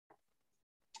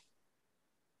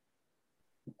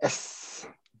Yes.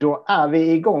 Då är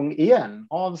vi igång igen.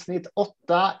 Avsnitt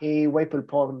 8 i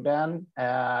Waypool-podden.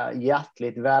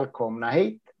 Hjärtligt välkomna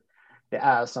hit. Det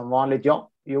är som vanligt jag,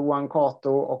 Johan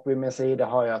Kato, och vid min sida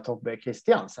har jag Tobbe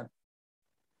Christiansen.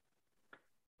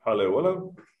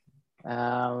 Hallå.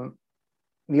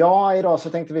 Ja, idag så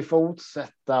tänkte vi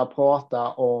fortsätta prata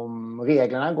om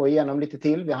reglerna, gå igenom lite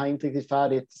till. Vi har inte riktigt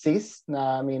färdigt sist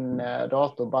när min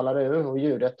dator ballade ur och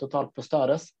ljudet totalt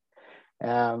förstördes.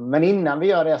 Men innan vi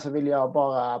gör det så vill jag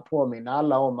bara påminna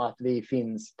alla om att vi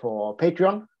finns på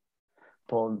Patreon,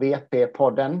 på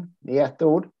VP-podden i ett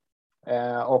ord.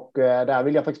 Och där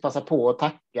vill jag faktiskt passa på att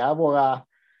tacka våra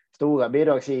stora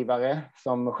bidragsgivare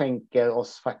som skänker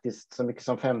oss faktiskt så mycket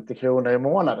som 50 kronor i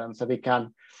månaden så vi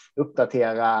kan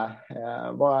uppdatera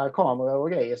våra kameror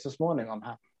och grejer så småningom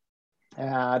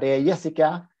här. Det är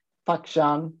Jessica,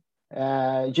 Fakshan,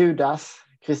 Judas,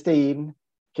 Kristin,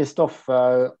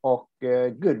 Kristoffer och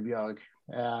Gudbjörg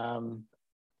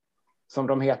som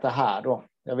de heter här då.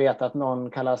 Jag vet att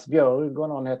någon kallas Björg och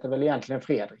någon heter väl egentligen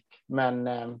Fredrik. Men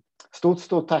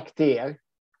stort tack till er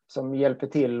som hjälper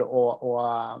till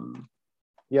och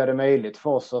gör det möjligt för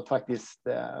oss att faktiskt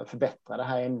förbättra det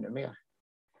här ännu mer.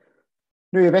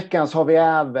 Nu i veckan så har vi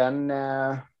även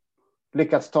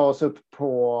lyckats ta oss upp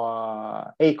på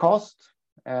Acast.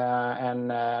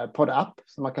 En poddapp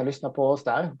som man kan lyssna på oss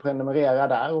där, prenumerera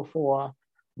där och få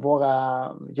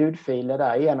våra ljudfiler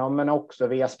där igenom, men också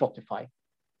via Spotify.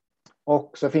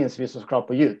 Och så finns vi såklart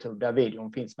på YouTube där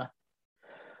videon finns med.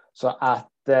 Så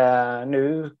att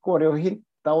nu går det att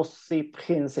hitta oss i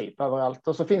princip överallt.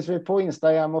 Och så finns vi på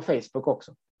Instagram och Facebook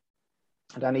också.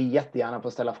 Där ni jättegärna får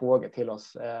ställa frågor till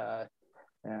oss.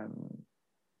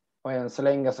 Och än så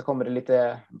länge så kommer det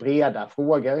lite breda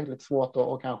frågor. Lite svårt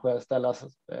att kanske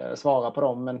svara på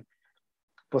dem. Men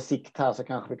på sikt här så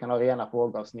kanske vi kan ha rena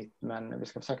frågeavsnitt. Men vi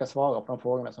ska försöka svara på de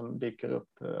frågorna som dyker upp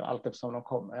allt eftersom de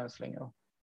kommer än så länge.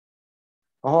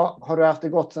 Jaha, har du haft det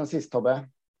gott sen sist, Tobbe?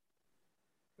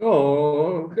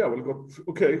 Ja, det har väl gått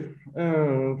okej.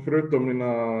 Förutom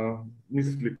mina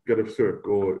misslyckade försök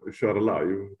att köra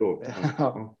live då.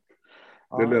 Ja.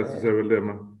 Det löser sig väl det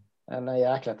med. Den där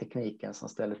jäkla tekniken som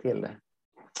ställer till det.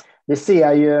 Vi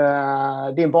ser ju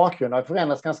din bakgrund har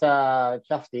förändrats ganska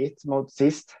kraftigt mot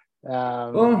sist. Ja,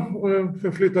 och jag har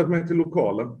förflyttat mig till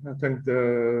lokalen. Jag tänkte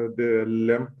det är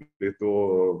lämpligt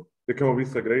och det kan vara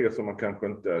vissa grejer som man kanske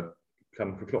inte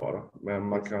kan förklara. Men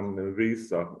man kan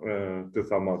visa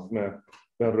tillsammans med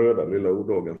den röda lilla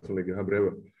odågen som ligger här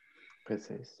bredvid.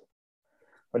 Precis.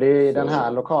 Och det är den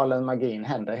här lokalen magin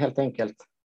händer helt enkelt.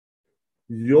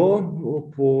 Ja,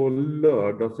 och på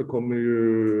lördag så kommer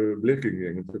ju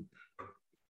Blekingegänget upp.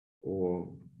 Och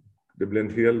det blir en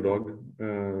hel dag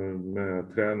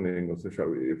med träning och så kör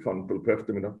vi Funpool på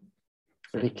eftermiddag.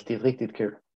 Riktigt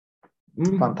kul.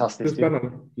 Fantastiskt. Det är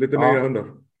spännande. Lite nya hundar.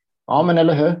 Ja, men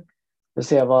eller hur? Vi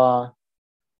ser vad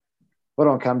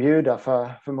de kan bjuda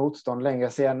för motstånd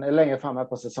längre fram här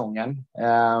på säsongen.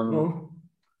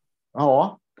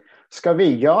 Ja. Ska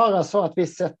vi göra så att vi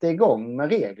sätter igång med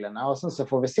reglerna och sen så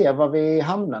får vi se var vi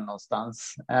hamnar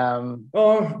någonstans?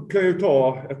 Ja, kan ju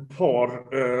ta ett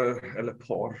par,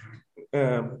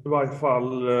 i varje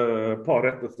fall par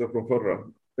rättelser från förra.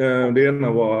 Det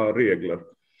ena var regler.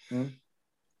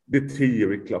 Det är 10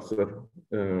 viktklasser.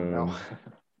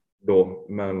 Då,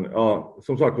 men ja,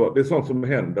 som sagt var, det är sånt som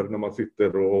händer när man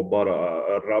sitter och bara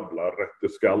rabblar rätt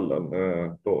i skallen.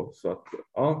 Då, så att,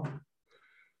 ja.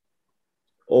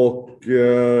 Och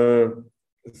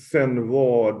sen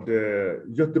var det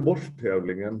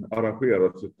Göteborgstävlingen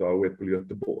arrangerats av Waypool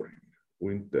Göteborg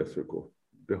och inte SVK.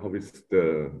 Det har visst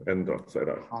ändrat sig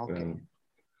där. Okay.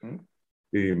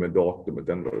 I och med datumet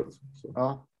ändrades. Så.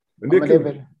 Ja. Men det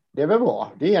är väl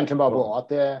bra. Det är egentligen bara bra att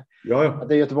det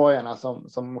är göteborgarna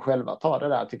som själva tar det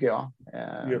där, tycker jag.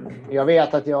 Jag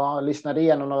vet att jag lyssnade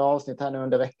igenom några avsnitt här nu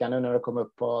under veckan nu när det kom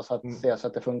upp och så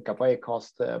att det funkar på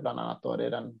Acast bland annat. Då. Det är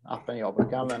den appen jag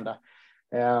brukar använda.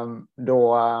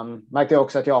 Då märkte jag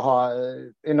också att jag har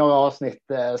i några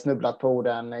avsnitt snubblat på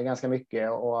orden ganska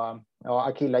mycket. Och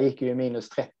Akilla gick ju minus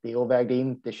 30 och vägde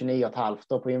inte 29,5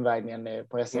 då på invägningen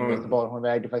på SM Göteborg. Hon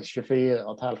vägde faktiskt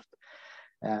 24,5.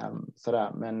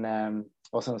 Sådär, men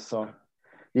och sen så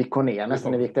gick hon ner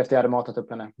nästan i vikt efter jag hade matat upp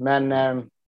henne. Men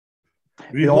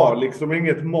vi har liksom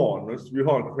inget manus, vi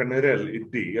har en generell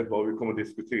idé vad vi kommer att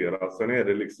diskutera. Sen är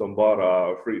det liksom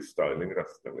bara freestyling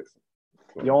resten liksom.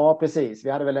 Ja, precis. Vi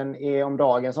hade väl om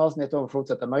dagens avsnitt och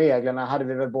fortsätta med reglerna hade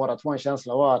vi väl båda två en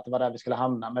känsla av att det var där vi skulle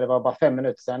hamna. Men det var bara 5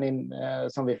 minuter sedan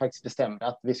som vi faktiskt bestämde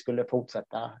att vi skulle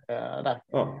fortsätta där.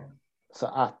 Ja. Så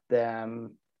att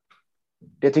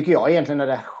Det tycker jag egentligen är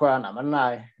det sköna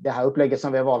med det här upplägget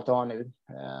som vi har valt att ha nu.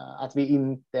 Att vi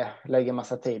inte lägger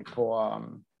massa tid på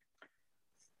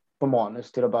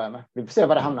manus till att börja med. Vi får se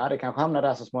vad det hamnar. Det kanske hamnar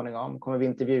där så småningom. Kommer vi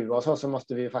intervjua och så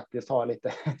måste vi faktiskt ha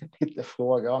lite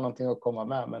frågor och någonting att komma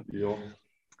med. Men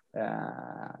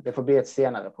det får bli ett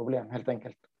senare problem helt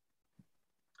enkelt.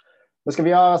 Då ska vi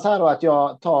göra så här då att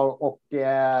jag tar och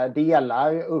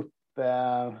delar upp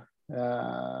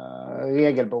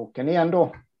regelboken igen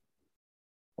då.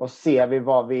 Och ser vi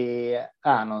var vi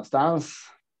är någonstans.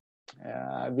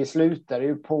 Vi slutar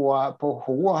ju på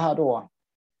H här då.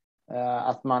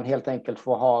 Att man helt enkelt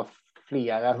får ha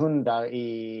flera hundar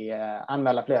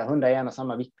anmäla flera hundar i en och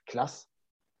samma viktklass.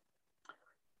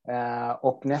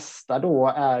 Och nästa då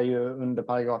är ju under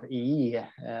paragraf I.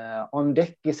 On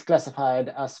deck is classified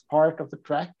as part of the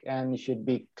track and should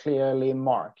be clearly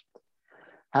marked.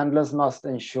 Handlers must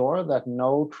ensure that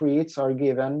no treats are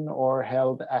given or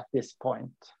held at this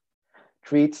point.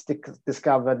 Treats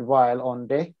discovered while on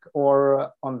deck or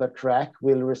on the track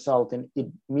will result in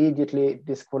immediately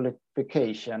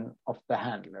disqualification of the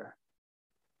handler.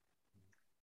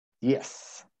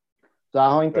 Yes. Så här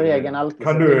har inte regeln alltid.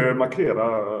 Kan du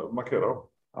markera?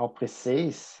 Ja,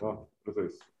 precis. Ja,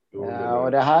 precis.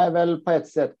 Och det här är väl på ett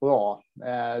sätt bra,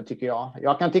 tycker jag.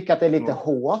 Jag kan tycka att det är lite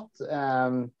hårt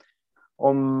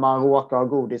om man råkar ha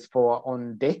godis på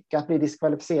on deck att bli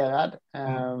diskvalificerad.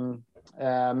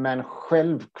 Men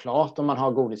självklart om man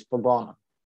har godis på banan.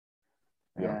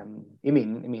 I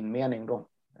min mening då.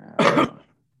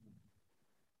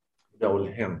 Det har väl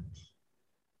hänt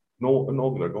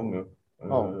några gånger.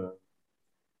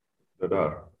 Det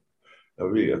där. Jag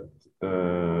vet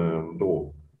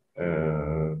då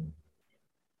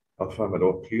att för mig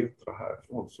då Petra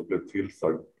härifrån så blev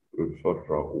tillsagd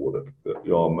förra året.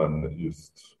 Ja, men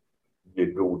just ge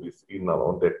godis innan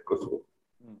on deck och så.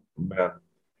 Men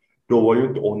då var ju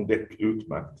inte on deck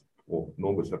utmärkt på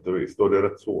något sätt och vis. Då är det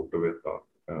rätt svårt att veta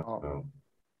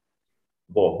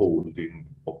vad holding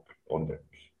och on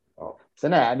deck. Ja.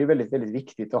 Sen är det ju väldigt, väldigt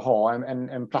viktigt att ha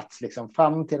en plats liksom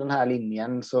fram till den här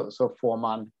linjen så får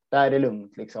man, där är det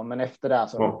lugnt liksom. Men efter det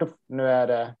så nu är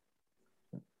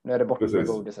det bort med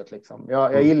godiset liksom.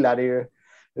 Jag gillade ju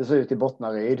det såg ut i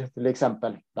Bottnaryd till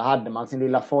exempel. Där hade man sin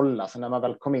lilla folla så när man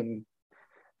väl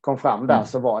kom fram där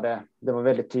så var det var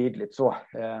väldigt tydligt så.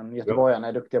 Göteborgarna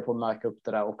är duktiga på att märka upp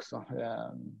det där också.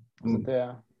 Så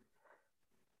det,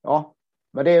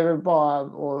 men det är väl bara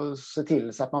att se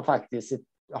till så att man faktiskt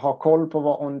har koll på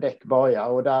vad on deck börjar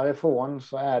och därifrån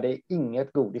så är det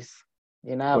inget godis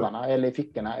i nävarna eller i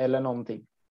fickorna eller någonting.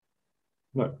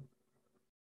 Nej.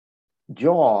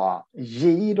 Ja,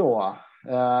 J då.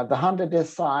 The handler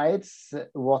decides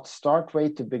what start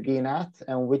weight to begin at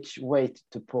and which weight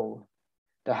to pull.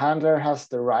 The handler has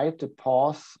the right to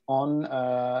pass on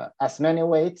as many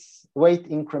weight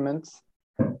increments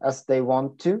as they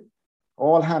want to.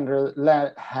 All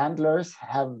handlers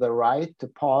have the right to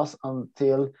pass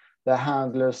until the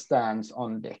handler stands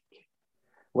on deck.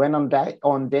 When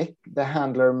on deck, the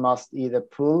handler must either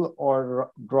pull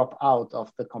or drop out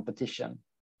of the competition.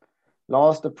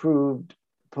 Last approved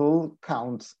pull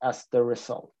counts as the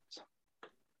result.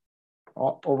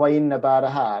 Ja, och vad innebär det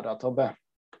här då, Tobbe?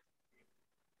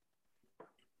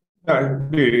 Nej,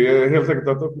 det är helt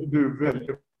enkelt att du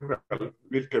väljer själv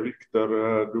vilka vikter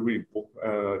du vill på.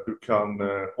 Du kan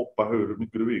hoppa hur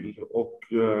mycket du vill. Och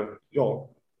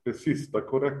det sista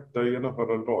korrekta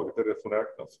genomförandedraget är det som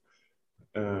räknas.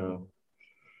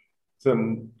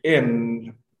 Sen en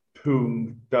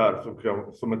punkt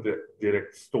där som inte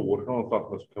direkt står någonstans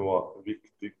men som kan vara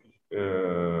viktig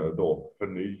då för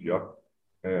nya.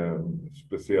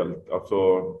 Speciellt, alltså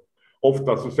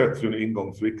ofta så sätts ju en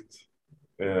ingångsvikt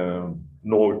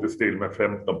något i stil med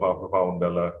 15 pound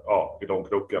eller i de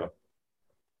krokarna.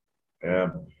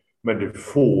 Men du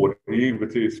får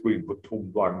givetvis gå in på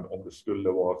tom vagn om det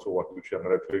skulle vara så att du känner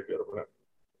dig tryggare på det.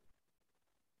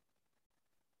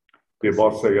 Det är bara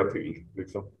att säga till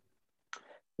liksom.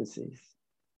 Precis.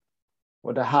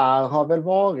 Och det här har väl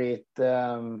varit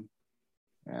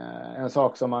en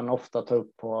sak som man ofta tar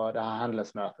upp på det här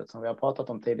handelsmötet som vi har pratat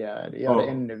om tidigare. Det gör det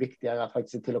ännu viktigare att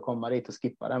faktiskt se till att komma dit och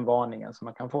skippa den varningen som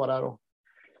man kan få där då.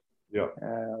 Ja.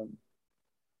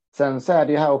 Sen så är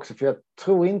det ju här också, för jag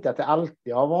tror inte att det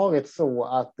alltid har varit så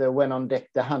att when on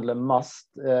deck the handler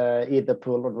must either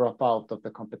pull or drop out of the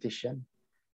competition.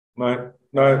 Nej,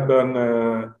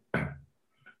 den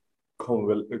kom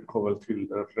väl till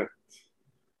rätt.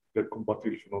 Det kom bara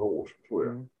till för några år sedan, tror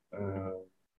jag.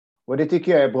 Och det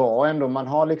tycker jag är bra ändå. Man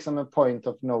har liksom en point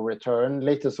of no return,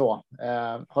 lite så.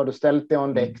 Har du ställt dig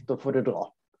on deck, då får du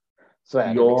dra. Så är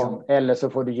det liksom. Eller så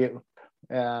får du ge upp.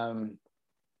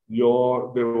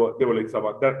 Ja, det var liksom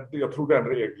att jag tror den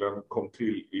regeln kom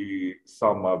till i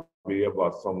samma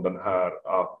veva som den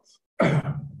här att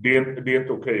det är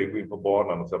inte okej att gå in på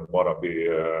banan och sen bara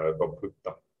be dem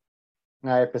putta.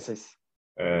 Nej, precis.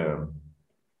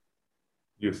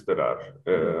 Just det där.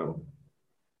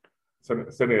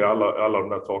 Sen är alla de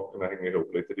där sakerna hänger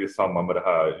ihop lite. Det är samma med det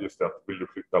här, just det att vill du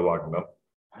flytta vagnen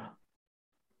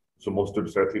så måste du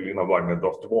säga till innan vagnen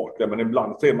dras tillbaka. Men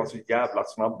ibland så är man så jävla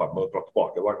snabba med att dra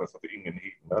tillbaka vagnen så att ingen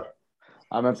hinner.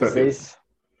 Ja, men precis.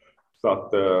 Så att,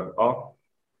 ja.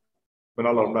 Men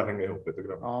alla de där hänger ihop lite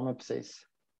grann. Ja, men precis.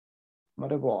 Men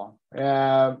det är bra.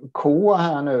 K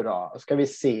här nu då. Ska vi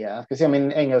se om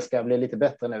min engelska blir lite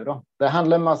bättre nu då. The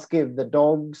handler must give the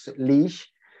dog's leash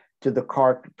to the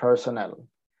cart personnel.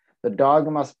 The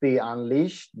dog must be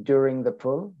unleashed during the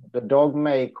pull. The dog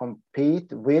may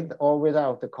compete with or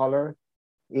without the collar,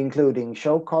 including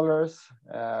show collars,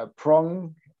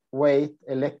 prong, weight,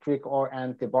 electric or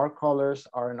anti-bar collars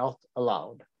are not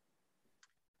allowed.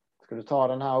 Ska du ta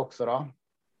den här också då?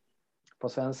 På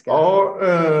svenska? Ja,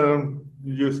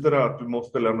 just det där att du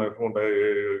måste lämna ifrån dig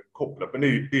kopplet. Men det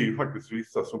är ju faktiskt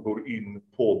vissa som går in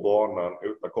på banan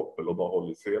utan koppel och bara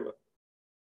håller i selen.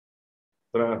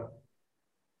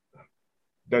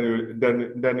 Den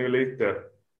är ju lite...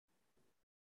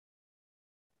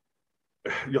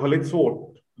 Jag har lite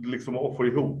svårt liksom att få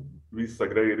ihop vissa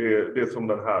grejer. Det är som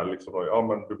den här liksom, ja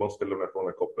men du måste lämna ifrån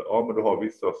dig kopplet. Ja men du har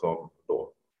vissa som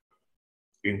då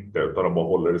inte, utan de bara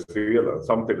håller i selen.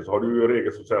 Samtidigt så har du ju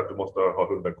regler som säger att du måste ha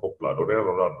hunden kopplad och det är de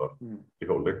andra i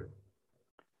hållning.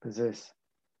 Precis.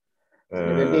 Det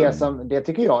är väl det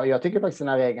tycker jag tycker faktiskt den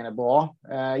här regeln är bra.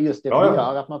 Just det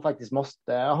gör att man faktiskt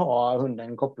måste ha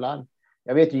hunden kopplad.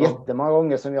 Jag vet ju jättemånga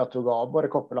gånger som jag tog av både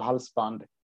koppel och halsband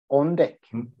on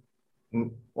däck.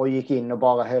 Och gick in och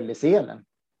bara höll i selen.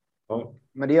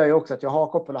 Men det gör ju också att jag har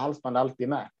koppel och halsband alltid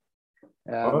med.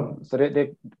 Så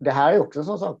det här är också en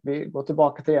sån sak. Vi går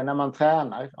tillbaka till det när man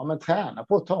tränar. Ja, men träna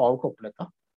på att ta av kopplet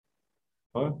då.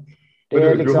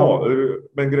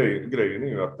 Men grejen är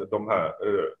ju att de här,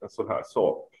 en sån här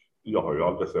sak, jag har ju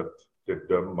aldrig sett det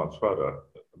dömas för det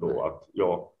då att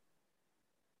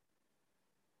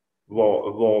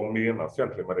vad menas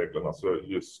egentligen med reglerna? Så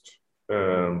just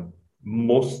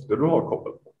måste du ha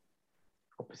koppel på?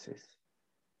 Ja, precis.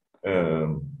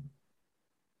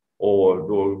 Och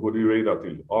då går det ju vidare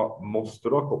till, måste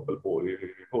du ha koppel på i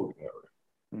hållningar?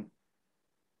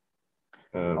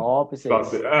 Ja, precis.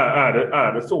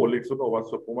 Är det så liksom då,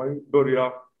 så får man ju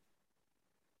börja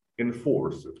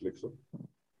enforce it liksom.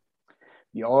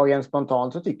 Ja, rent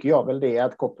spontant så tycker jag väl det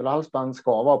att koppel och halsband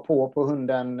ska vara på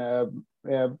hunden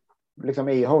liksom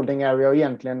i holding area och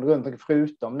egentligen runt och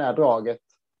förutom när draget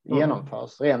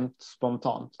genomförs rent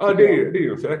spontant. Ja, det är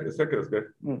ju en säkerhetsgrej.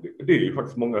 Det är ju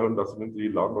faktiskt många hundar som inte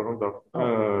gillar andra hundar.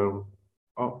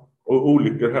 Och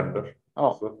olyckor händer.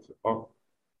 Ja. Så att,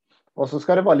 Och så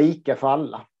ska det vara lika för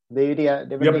alla. Det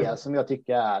är väl det som jag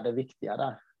tycker är det viktiga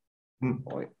där.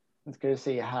 Oj, nu ska vi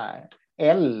se här.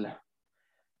 L.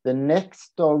 The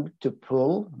next dog to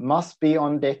pull must be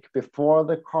on deck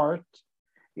before the cart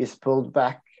is pulled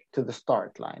back to the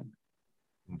start line.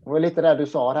 Det var lite där du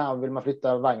sa där, vill man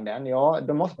flytta vagnen? Ja,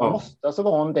 man måste alltså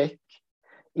vara on däck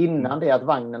innan det att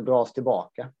vagnen dras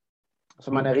tillbaka.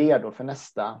 Så man är redo för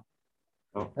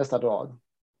nästa drag.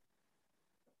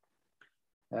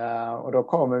 Och då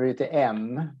kommer vi till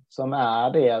M som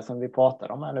är det som vi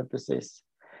pratade om här nu precis.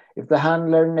 If the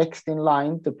handler next in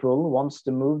line to pull wants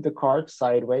to move the cart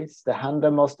sideways, the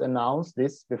handler must announce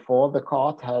this before the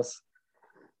cart has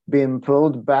been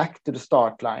pulled back to the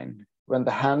start line. When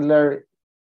the handler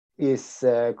is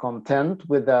content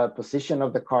with the position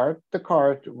of the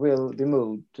cart will be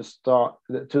moved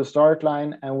to start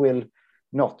line and will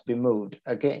not be moved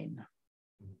again.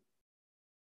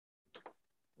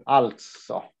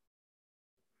 Alltså.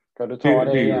 Ska du ta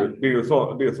det igen? Det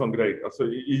är en sån grej. Alltså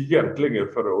egentligen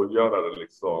för att göra det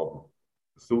liksom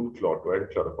solklart och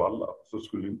enklare för alla så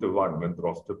skulle inte vagnen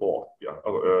dras tillbaka.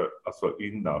 Alltså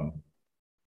innan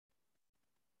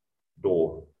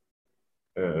då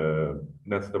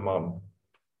nästa man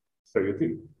säger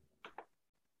till.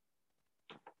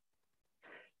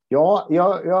 Ja,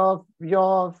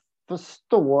 jag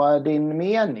förstår din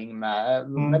mening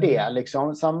med det.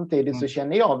 Liksom. Samtidigt så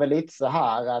känner jag väl lite så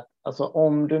här att alltså,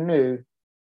 om du nu...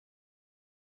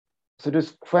 Så du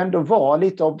får ändå vara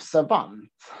lite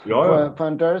observant. På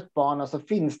en dirtbana så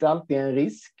finns det alltid en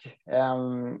risk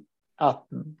att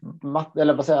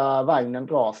vagnen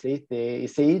dras lite i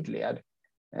sidled.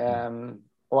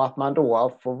 Och att man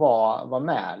då får vara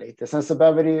med lite. Sen så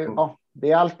behöver det ju...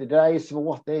 det är alltid, det där är ju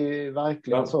svårt. Det är ju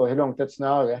verkligen så hur långt ett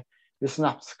snöre. hur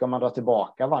snabbt ska man dra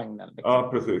tillbaka vagnen? Liksom? Ja,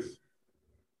 precis.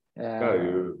 Det är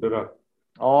ju det där.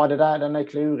 Ja, den är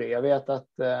klurig. Jag vet att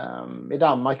i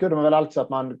Danmark gjorde man väl alltid så att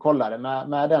man kollade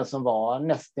med den som var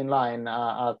next in line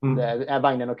att är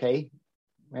vagnen okej?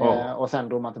 Ja. Och sen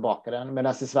drog man tillbaka den.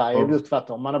 Medan i Sverige är det just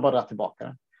tvärtom. Man har bara dragit tillbaka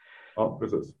den. Ja,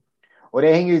 precis. Och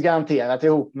det hänger ju garanterat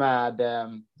ihop med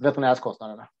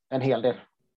veterinärskostnaderna. En hel del.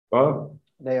 Ja.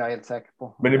 Det är jag helt säker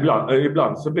på. Men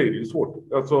ibland så blir det ju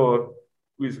svårt. Alltså,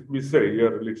 vi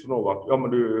säger liksom av att ja,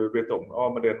 men du vet om,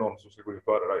 ja, men det är någon som ska gå in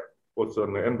före dig. Och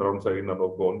sen ändrar de sig innan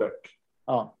de går on däck.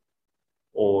 Ja.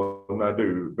 Och när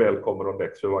du väl kommer on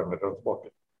däck så är vagnen tillbaka.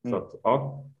 Så att,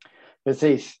 ja.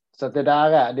 Precis. Så att det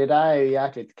där är ju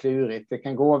jäkligt klurigt. Det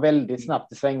kan gå väldigt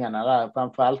snabbt i svängarna där.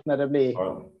 Framförallt när det blir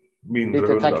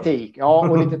lite taktik. Ja,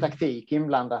 och lite taktik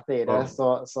inblandat i det.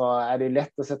 Så är det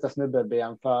lätt att sätta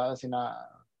snubbelben för sina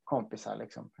kompisar.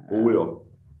 Liksom. Oh ja.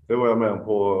 Det var jag med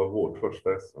på vårt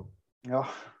första SM. Ja.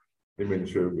 I min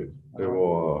 20. Det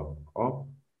var, ja,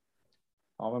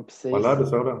 men precis. Man lärde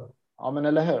sig av det. Ja, men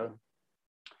eller hur?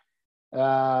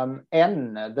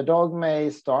 The dog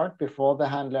may start before the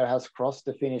handler has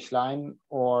crossed the finish line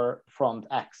or front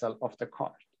axle of the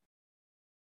cart.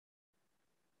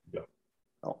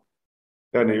 Ja.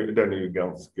 Den är ju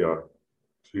ganska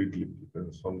tydlig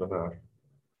som den här.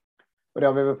 Och det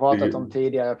har vi väl pratat om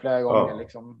tidigare flera gånger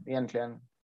liksom, egentligen.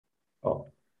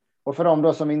 Ja. Och för dem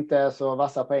då som inte är så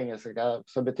vassa på engelska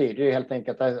så betyder det helt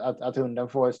enkelt att hunden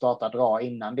får starta dra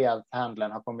innan det att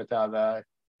handlern har kommit över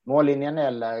mållinjen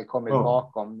eller kommit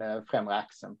bakom den främre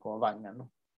axeln på vagnen.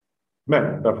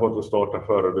 Men den får inte starta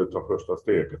före du tar första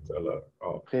steget, eller?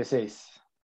 Ja. Precis.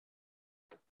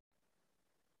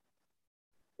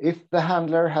 If the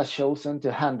handler has chosen to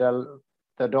handle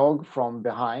the dog from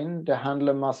behind, the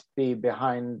handler must be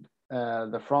behind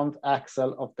the front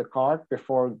axle of the cart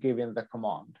before giving the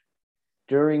command.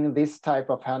 During this type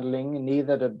of handling,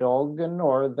 neither the dog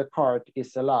nor the cart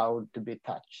is allowed to be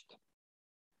touched.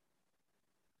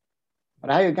 Och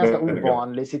det här är ju en ganska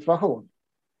ovanlig situation.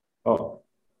 Ja.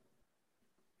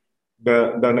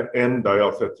 Den enda jag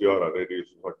har sett göra det är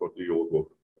som sagt gått i yoga.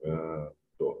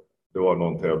 Det var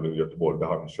någon tävling i Göteborg där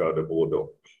han körde både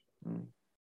och.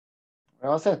 Jag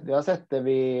har sett det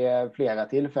vid flera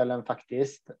tillfällen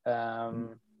faktiskt.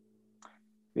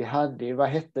 Vi hade, vad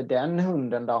hette den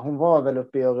hunden då? Hon var väl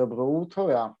uppe i Örebro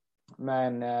tror jag.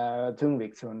 Med en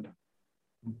tungviktshund.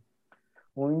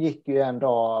 Hon gick ju en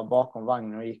dag bakom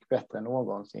vagnen och gick bättre än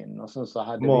någonsin. Och sen så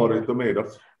hade Marit och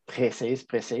Midas.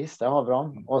 Precis, där har vi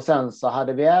dem. Och sen så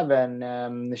hade vi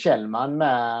även Kjellman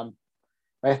med,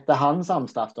 vad hette han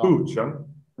samstaft då?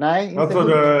 Hutchen. Nej, inte alltså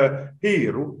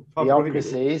Hero. Ja,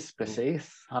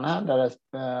 precis. Han handlades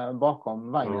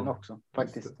bakom vagnen också,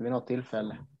 faktiskt, vid något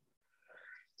tillfälle.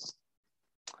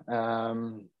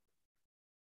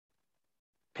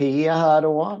 P här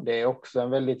då, det är också en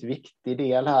väldigt viktig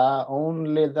del här.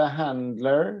 Only the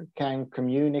handler can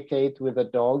communicate with the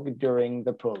dog during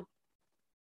the pull.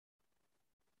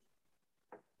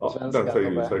 Ja,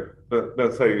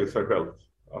 den säger sig själv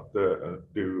att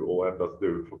du och endast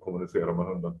du får kommunicera med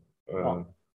hunden. Ja.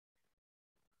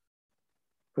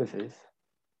 Precis.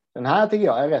 Den här tycker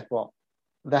jag är rätt bra.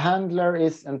 The handler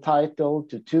is entitled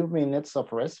to 2 minutes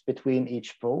of rest between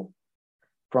each pull.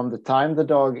 From the time the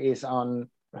dog is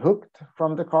unhooked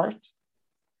from the cart.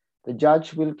 The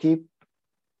judge will keep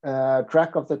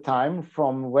track of the time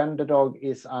from when the dog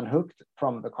is unhooked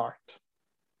from the cart.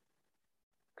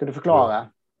 Kan du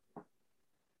förklara?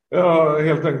 Ja,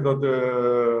 helt enkelt att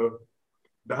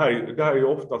det här är ju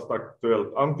oftast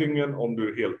aktuellt antingen om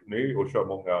du är helt ny och kör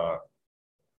många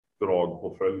drag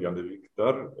på följande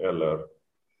vikter eller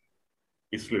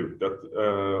i slutet.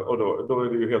 Och då är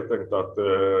det ju helt enkelt att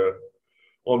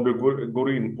om du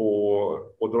går in på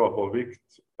och drar på en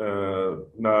vikt,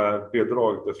 när det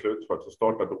draget är slutfört så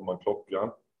startar domaren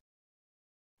klockan.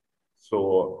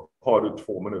 Så har du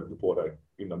 2 minuter på dig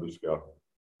innan du ska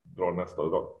dra nästa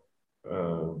drag.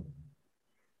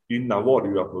 Innan var det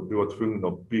ju att du var tvungen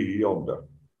att be om det.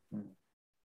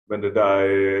 Men det där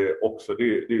är också, det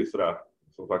är ju sådär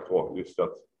som sagt var, just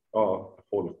att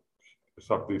folk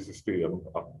satte i system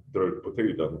att dra ut på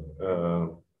tiden.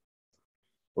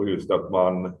 Och just att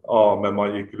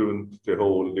man gick runt till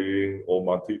holding och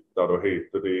man tittade och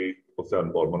hit och dit och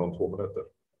sen var man om 2 minuter.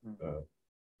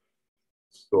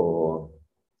 Så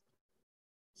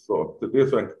det är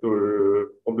så enkelt.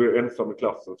 Om du är ensam i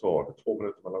klassen så har du 2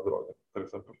 minuter mellan dragen till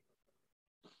exempel.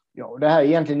 Ja, och det här är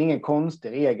egentligen ingen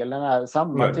konstig regel. Den här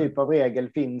samma typ av regel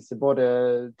finns i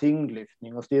både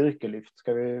tyngdlyftning och styrkelyft,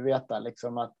 ska vi veta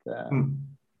liksom att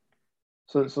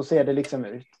så ser det liksom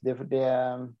ut.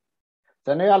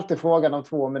 Sen är ju alltid frågan om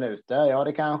 2 minuter. Ja,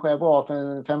 det kanske är bra för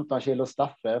en 15 kilo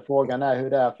staffe. Frågan är hur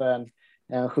det är för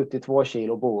en 72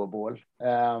 kilo borbål.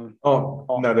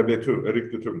 Ja, när det blir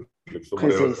riktigt tungt. Liksom,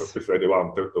 precis. Och det är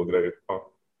varmt ute och grejer. Ja.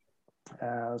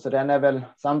 Så den är väl,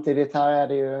 samtidigt här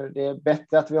är det är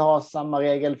bättre att vi har samma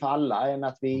regel för alla än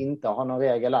att vi inte har någon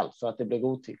regel alls så att det blir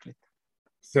godtyckligt.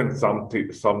 Sen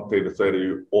samtidigt så är det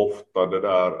ju ofta det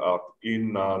där att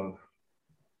innan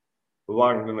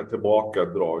vagnen är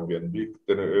tillbakadragen,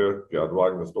 vikten är ökad,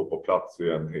 vagnen står på plats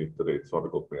igen hit och dit, så har det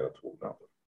gått mer än 2 månader.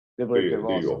 Det brukar vara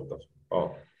det är ju så. ofta så.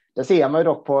 Ja. Det ser man ju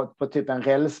dock på typ en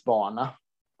rälsbana.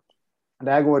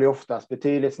 Där går det oftast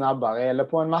betydligt snabbare, eller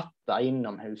på en matta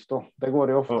inomhus då. Där går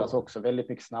det oftast också väldigt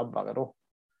mycket snabbare då.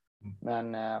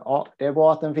 Men ja, det är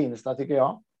bra att den finns där tycker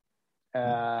jag.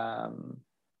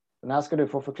 Den här ska du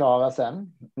få förklara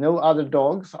sen. No other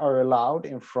dogs are allowed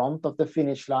in front of the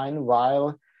finish line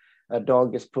while a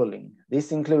dog is pulling.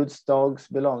 This includes dogs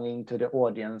belonging to the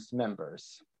audience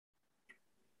members.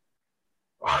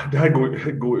 Det här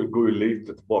går ju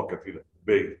lite tillbaka till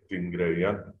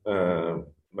baiting-grejen.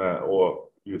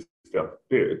 Och just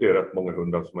det är rätt många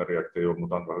hundar som är reaktiva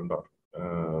mot andra hundar.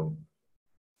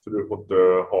 Så du får inte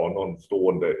ha någon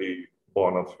stående i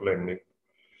banans förlängning.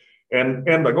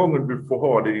 Enda gången du får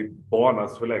ha det i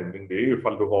banans förlängning, det är ju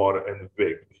ifall du har en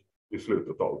vägg i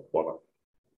slutet av banan.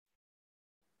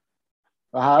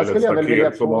 Och här skulle jag väl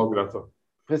vilja som avgränsar.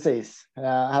 Precis.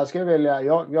 Här skulle jag vilja,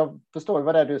 jag förstår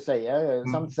vad det är du säger.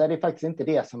 Samtidigt är det faktiskt inte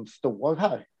det som står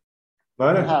här.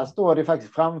 Nej. Här står det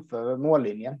faktiskt framför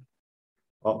mållinjen.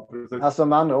 Ja, precis. Alltså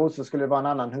med andra ord så skulle det vara en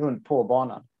annan hund på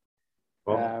banan.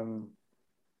 Ja.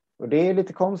 Och det är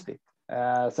lite konstigt.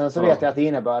 Sen så vet jag att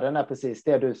innebörden är precis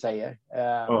det du säger.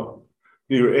 Ja.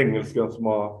 Det är ju engelskan som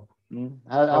har...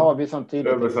 Här har vi sånt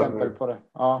tydligt exempel på det.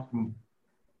 Ja.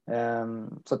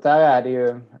 Så där är det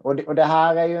ju. Och det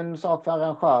här är ju en sak för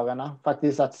arrangörerna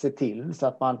faktiskt att se till så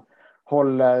att man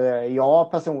håller,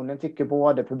 jag personligen tycker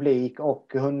både publik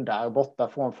och hundar borta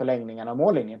från förlängningen av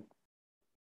mållinjen.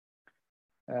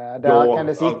 Där kan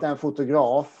det sitta en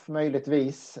fotograf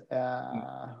möjligtvis.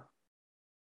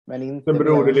 Men inte. Sen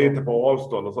beror det lite på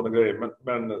avstånd och sådana grejer.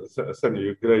 Men sen är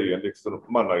ju grejen liksom,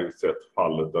 man har ju sett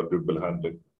fallet av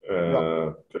dubbelhandling.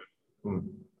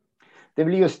 Det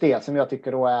blir just det som jag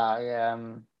tycker då är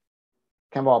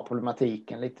kan vara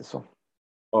problematiken lite så.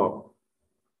 Ja.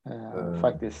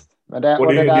 Faktiskt. Men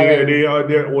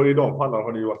och i de fallen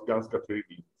har det ju varit ganska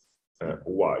tydligt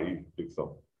why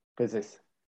liksom. Precis.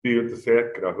 Det är ju inte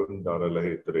säkra hundar eller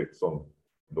hit och dit som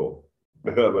då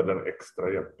behöver den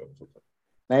extra hjälpen.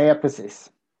 Nej,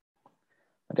 precis.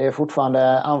 Det är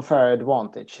fortfarande unfair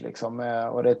advantage liksom,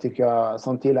 och det tycker jag,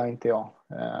 sånt gillar inte jag.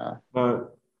 Nej.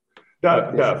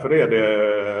 Därför är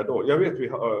det då, jag vet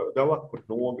det har varit på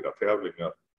några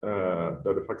tävlingar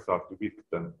där det faktiskt har haft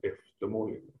vikten efter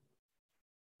mållinjen.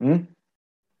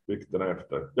 Vikten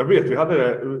efter. Jag vet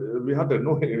vi hade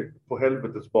nog på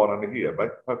helvetesbanan i Heberg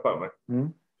för mig.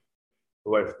 Det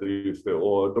var efter just det,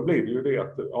 och då blir det ju det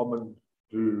att men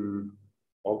du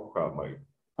avskärmar ju.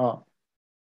 Ja.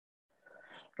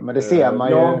 Men det ser man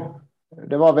ju.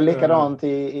 Det var väl likadant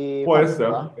i på SM.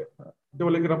 Det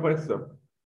var likadant på SM.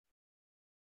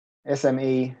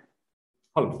 SMI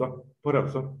Halmstad på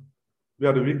rälsen. Vi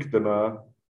hade vikterna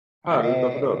här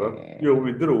utanför dörren. Jo,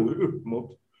 vi drog upp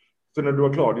mot. Så när du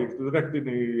var klar gick du direkt in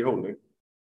i hållning.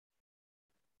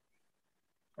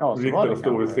 Ja, så vikterna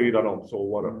stod vid sidan om,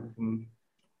 så var det.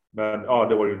 Men ja,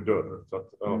 det var ju en dörr. Så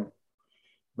att, ja.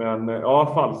 Men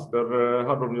ja, Falster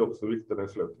hade de ju också vikterna i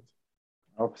slutet.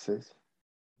 Ja, precis.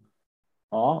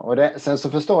 Ja, och sen så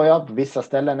förstår jag på vissa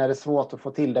ställen är det svårt att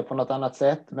få till det på något annat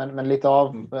sätt. Men lite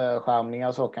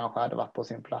avskärmningar så kanske hade varit på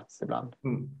sin plats ibland.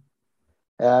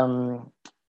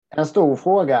 En stor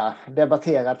fråga,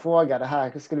 debatterad fråga. Det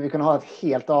här skulle vi kunna ha ett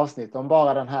helt avsnitt om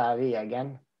bara den här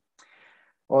regeln.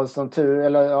 Och som tur,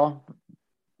 eller ja,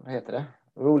 vad heter det?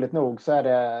 Roligt nog så är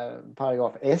det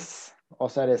paragraf S.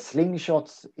 Och så är det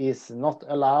slingshots is not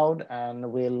allowed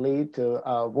and will lead to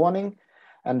a warning.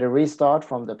 And the restart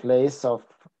from the place of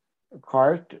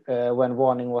cart when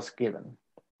warning was given.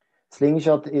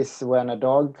 Slingshot is when a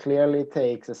dog clearly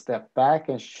takes a step back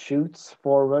and shoots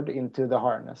forward into the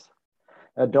harness.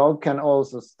 A dog can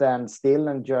also stand still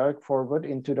and jerk forward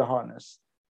into the harness.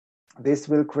 This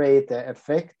will create the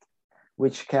effect,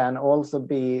 which can also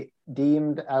be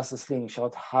deemed as a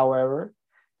slingshot. However,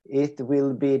 it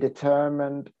will be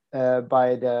determined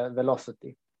by the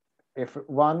velocity. If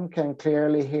one can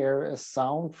clearly hear a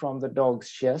sound from the dog's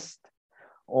chest,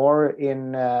 or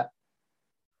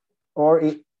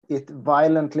it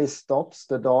violently stops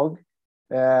the dog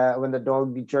when the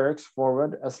dog jerks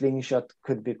forward, a slingshot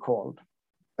could be called.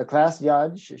 A class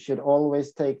judge should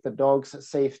always take the dog's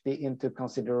safety into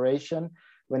consideration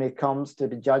when it comes to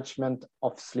the judgment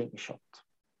of slingshot.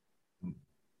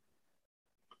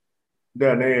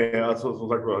 Den är, alltså som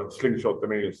sagt,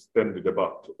 slingshoten är ju ständig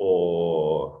debatt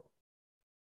och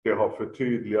det har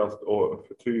förtydligats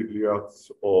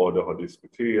och det har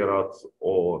diskuterats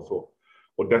och så.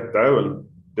 Och detta är väl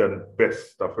den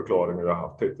bästa förklaringen vi har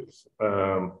haft hittills.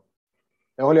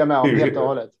 Jag håller med om helt och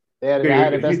hållet. Det här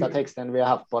är den bästa texten vi har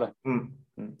haft på det.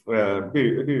 Det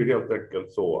är ju helt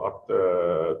enkelt så att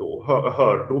då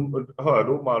hör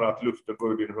domaren att luften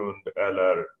går ur din hund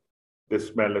eller det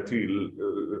smäller till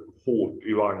hårt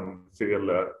i vagn,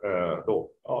 sele,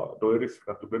 då är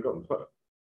risken att du blir dömd för det.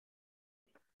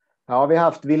 Ja, vi har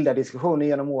haft vilda diskussioner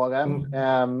genom åren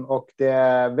och det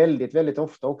är väldigt, väldigt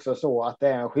ofta också så att det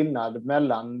är en skillnad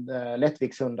mellan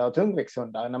lättviktshundar och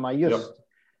tungviktshundar när man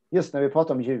just när vi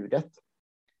pratar om ljudet.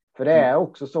 För det är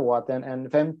också så att en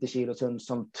 50 kilos hund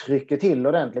som trycker till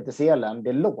ordentligt i selen,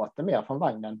 det låter mer från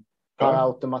vagnen per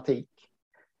automatik.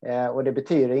 Och det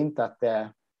betyder inte att det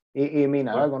i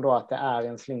mina ögon då att det är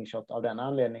en slingshot av den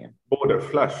anledningen. Både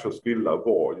Flash och Skilla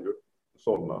var ju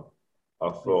sådana.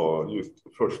 Alltså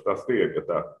just första steget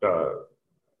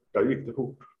där gick det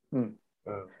fort.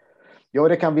 Ja,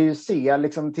 det kan vi ju se.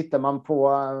 Liksom, tittar man på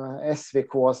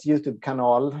SVKs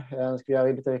YouTube-kanal, ska jag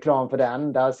göra lite reklam för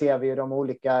den. Där ser vi ju de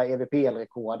olika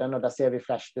EVPL-rekorden och där ser vi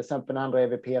Flash till exempel en andra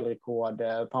EVPL-rekord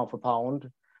pound for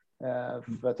pound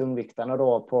för tungviktarna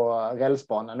då på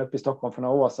rälsbanan uppe i Stockholm för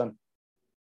några år sedan.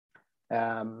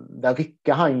 Där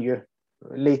rycker han ju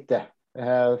lite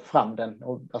fram den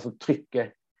och alltså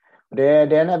trycker.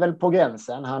 Den är väl på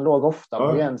gränsen. Han låg ofta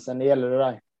på gränsen när det gäller det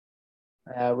där.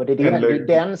 Och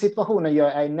den situationen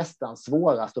är nästan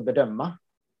svårast att bedöma.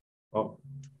 Ja.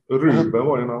 Ruben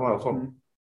var ju en annan sån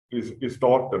i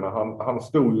starterna. Han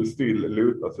stod ju still,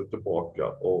 lutade sig tillbaka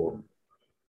och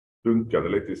dunkade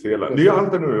lite i selen. Det gör han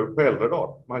inte nu på äldre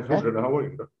dag. Man gjorde det när han var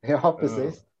yngre. Ja,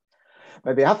 precis.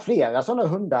 Men vi har flera sådana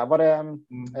hundar. Var det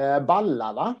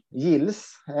Balla, va?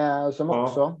 Gills som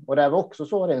också. Och det var också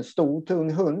så. Det är en stor,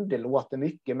 tung hund. Det låter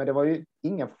mycket, men det var ju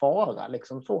ingen fara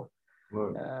liksom så.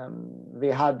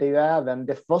 Vi hade ju även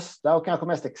det första och kanske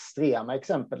mest extrema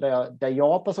exempel där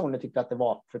jag personligen tyckte att det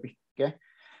var för mycket.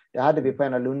 Det hade vi på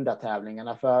en av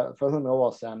Lunda-tävlingarna för 100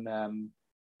 år sedan.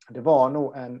 Det var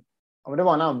nog om det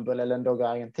var en ambul eller en Dogo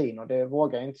Argentino, det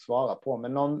vågar jag inte svara på,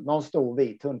 men någon stor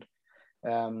vit hund.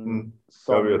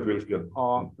 Jag vet vilken.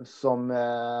 Ja, som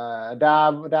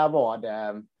där var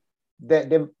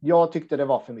det jag tyckte det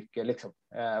var för mycket liksom,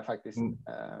 faktiskt.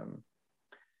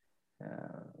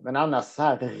 Men annars så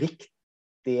här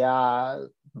riktiga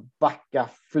backa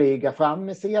flyga fram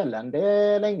i selen, det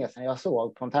är länge sedan jag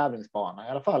såg på en tävlingsbana, i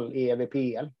alla fall i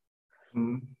EVPL.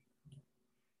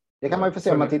 Det kan man ju få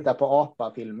se om man tittar på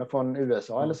apa-filmer från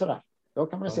USA eller sådär. Då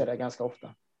kan man ju se det ganska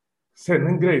ofta. Sen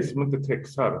en grej som inte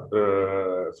täcks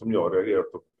här, som jag reagerar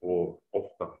på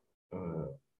ofta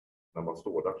när man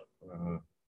står där.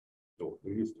 Då, det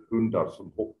är just hundar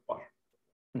som hoppar.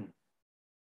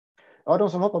 Ja, de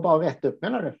som hoppar bara rätt upp,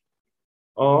 menar du?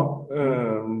 Ja,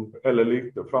 eller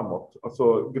lite framåt.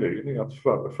 Alltså grejen är att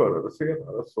förr eller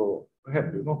senare så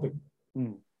händer ju någonting.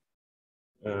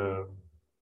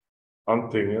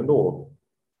 Antingen då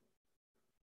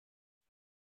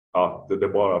att det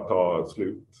bara tar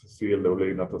slut, sele och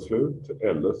lina tar slut,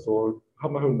 eller så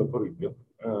hamnar hunden på ryggen.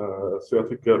 Så jag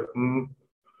tycker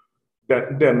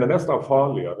den är nästan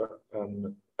farligare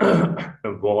än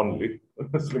en vanlig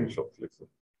slingshot liksom.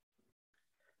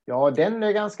 Ja, den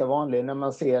är ganska vanlig när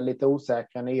man ser lite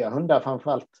osäkra nya hundar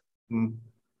framförallt.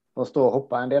 De står och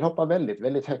hoppar. En del hoppar väldigt,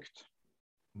 väldigt högt.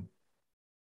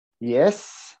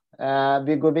 Yes.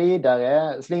 Vi går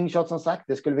vidare. Slingshot som sagt,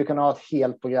 det skulle vi kunna ha ett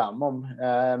helt program om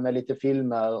med lite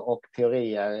filmer och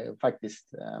teorier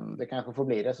faktiskt. Det kanske får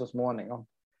bli det så småningom.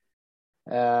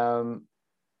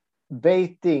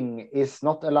 Baiting is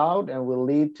not allowed and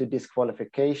will lead to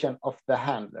disqualification of the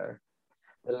handler.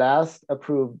 The last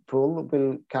approved pull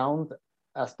will count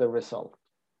as the result.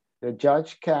 The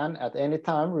judge can at any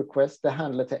time request the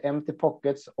handler to empty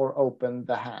pockets or open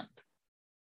the hand.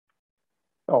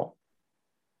 Ja.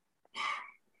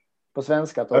 På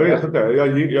svenska. Jag vet inte,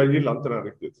 jag gillar inte den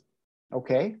riktigt.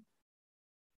 Okej.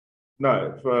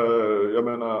 Nej, för jag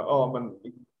menar, men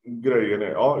grejen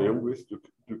är, visst,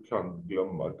 du kan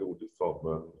glömma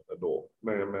godissamen då.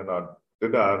 Men jag menar, det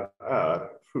där är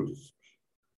fusk.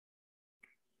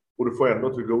 Och du får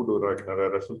ändå tillgodoräkna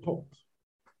resultat.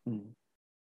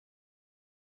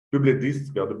 Du blir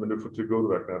diskad, men du får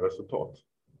tillgodoräkna resultat.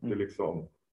 Det är liksom...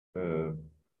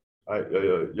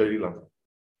 jag gillar inte.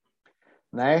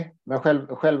 Nej, men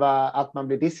själva att man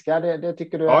blir diskad, det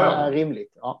tycker du Ja, är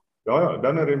rimligt? Ja. Ja,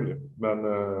 den är rimlig. Men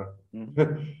Mm.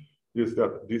 just det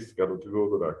att diska och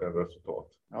tillgodoräkna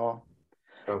resultat.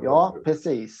 Ja,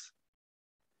 precis.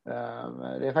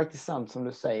 Det är faktiskt sant som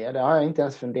du säger. Det har jag inte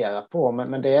ens funderat på.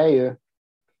 Men det är ju,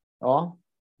 ja,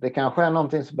 det kanske är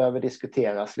någonting som behöver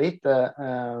diskuteras lite.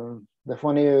 Det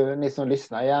får ni som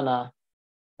lyssnar gärna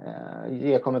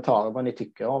ge kommentarer vad ni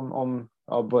tycker om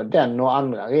både den och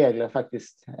andra regler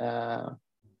faktiskt.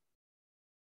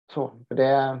 Så, för det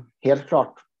är helt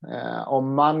klart.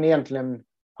 Om man egentligen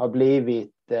har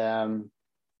blivit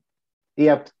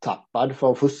ertappad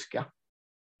för att fuska.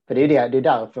 För det är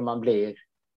därför man blir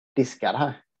diskad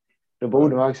här. Då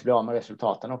borde man också bli av med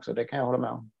resultaten också. Det kan jag hålla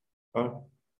med om.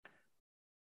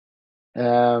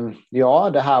 Ja,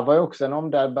 det här var ju också en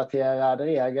omdebatterad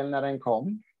regel när den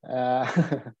kom.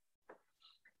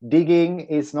 Digging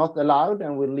is not allowed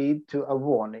and will lead to a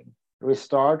warning.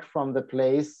 Restart from the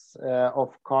place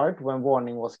of cart when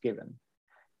warning was given.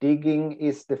 Digging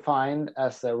is defined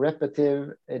as a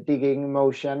repetitive digging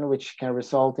motion which can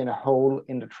result in a hole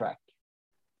in the track.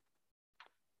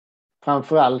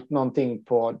 Framförallt någonting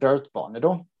på dirtbanor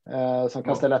då. Som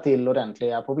kan ställa till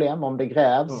ordentliga problem om det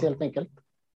grävs helt enkelt.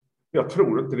 Jag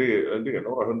tror inte det är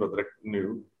några hundra direkt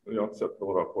nu. Jag har inte sett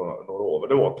några på några år. Men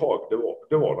det var ett tag.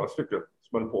 Det var några stycken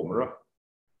som höll på med det.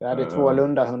 Vi hade 2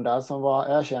 lundahundar som var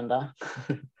ökända.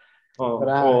 Och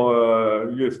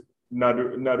just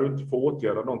när du inte får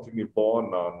åtgärda någonting i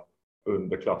banan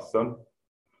under klassen.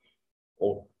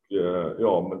 Och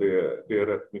ja, men det är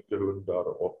rätt mycket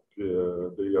hundar och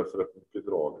det görs rätt mycket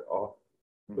drag. Ja,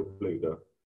 det blir det.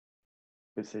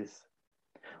 Precis.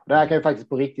 Och det här kan ju faktiskt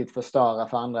på riktigt förstöra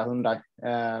för andra hundar.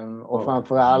 Och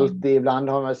framförallt ibland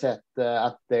har man sett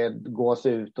att det gås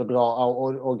ut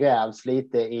och grävs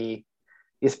lite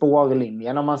i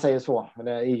spårlinjen om man säger så.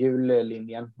 Eller i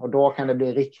hjullinjen. Och då kan det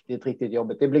bli riktigt, riktigt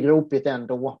jobbigt. Det blir gropigt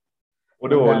ändå. Och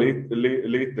det var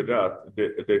lite där att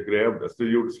det grävdes. Det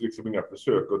gjordes liksom inga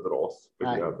försök att dras. Det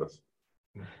grävdes.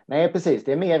 Nej, precis.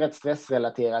 Det är mer ett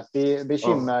stressrelaterat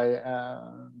bekymmer.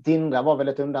 Tindra var väl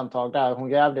ett undantag där. Hon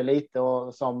grävde lite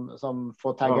och som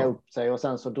får tagga upp sig och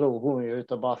sen så drog hon ju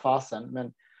ut och bara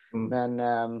fasen.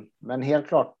 Men helt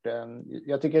klart,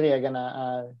 jag tycker regeln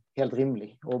är helt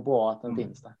rimlig och bra att den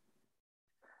finns där.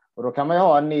 Och då kan man ju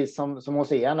ha ni som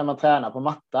hos er när man tränar på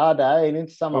matta. Där är det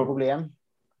inte samma problem.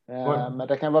 Men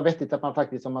det kan vara vettigt att man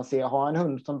faktiskt om man har en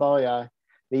hund som börjar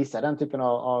visa den typen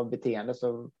av beteende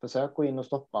så försök gå in och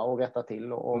stoppa och rätta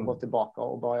till och gå tillbaka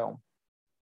och börja om.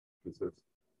 Precis.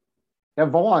 Det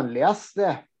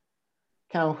vanligaste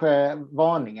kanske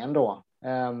varningen då.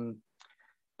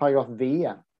 Paragraf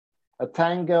V. A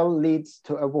tangle leads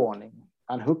to a warning.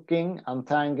 Unhooking,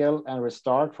 untangle and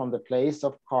restart from the place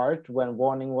of cart when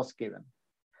warning was given.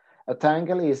 A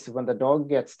tangle is when the dog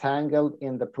gets tangled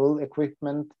in the pull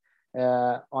equipment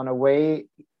in a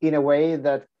way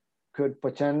that could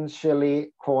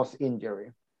potentially cause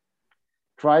injury.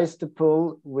 Tries to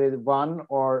pull with one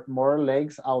or more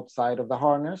legs outside of the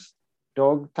harness,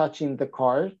 dog touching the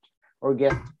cart, or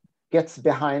gets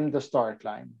behind the start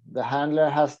line. The handler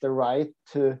has the right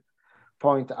to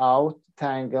point out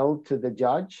tangle to the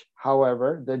judge.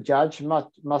 However, the judge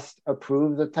must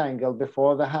approve the tangle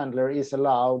before the handler is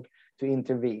allowed to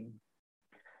intervene.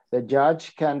 The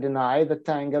judge can deny the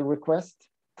tangle request.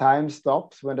 Time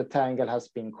stops when the tangle has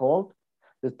been called.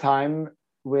 The time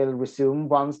will resume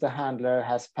once the handler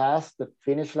has passed the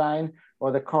finish line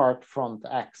or the cart front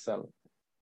axle,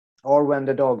 or when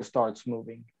the dog starts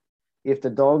moving. If the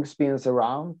dog spins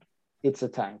around, it's a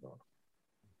tangle.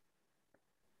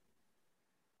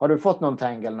 Har du fått någon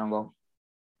tangle någon gång?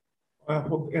 Jag har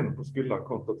fått en på Skilla,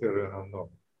 konstaterar jag här då.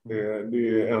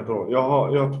 Det är en av jag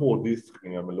har 2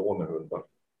 diskningar med lånehundar.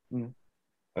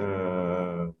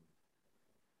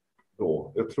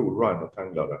 Då, jag tror Ryan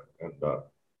tanglade en där.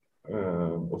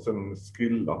 Och sen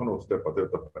Skilla har nog steppat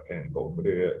ut en gång. Men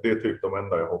det är typ de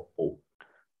enda jag har på.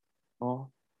 Ja.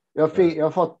 Jag har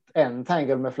fått en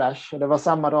tangle med Flash. Och det var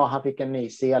samma dag han fick en ny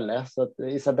sele. Så att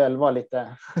Isabelle var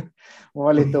lite, hon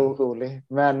var lite orolig.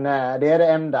 Men det är det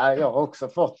enda jag har också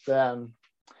fått.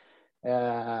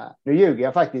 Nu ljuger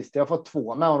jag faktiskt. Jag har fått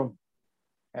 2 med honom.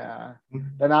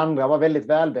 Den andra var väldigt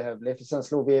välbehövlig. För sen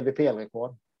slog vi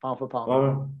EVP-rekord. Pound för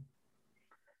pound.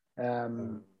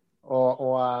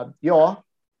 Ja.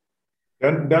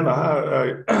 Denna här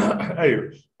är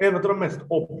ju en av de mest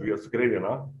obvious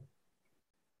grejerna.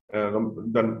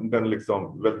 Den är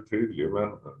liksom väldigt tydlig, men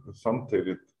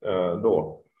samtidigt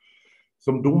då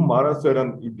som domare så är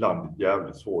den ibland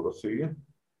jävligt svår att se.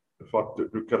 För att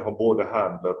du kan ha både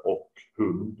handler och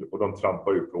hund och de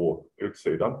trampar ju på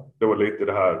utsidan. Det var lite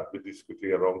det här vi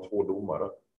diskuterade om 2 domare.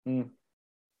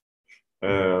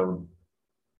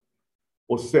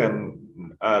 Och sen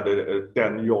är det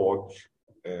den jag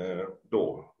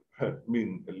då,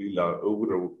 min lilla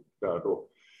oro där då.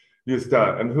 Just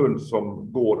där, en hund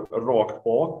som går rakt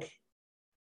bak.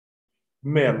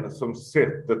 Men som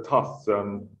sätter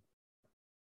tassen,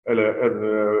 eller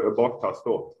en baktass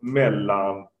då,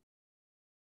 mellan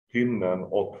pinnen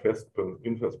och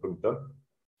infästpunkten.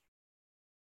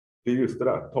 Det är just det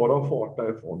där. Tar de fart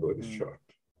därifrån, då är det kört.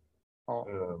 Ja.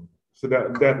 Så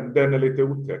den är lite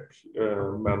otäck.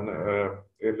 Men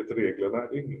enligt reglerna är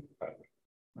det inget här.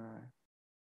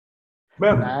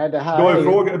 Men nej, det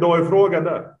här då är frågan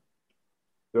där.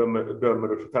 Dömer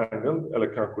du för tangle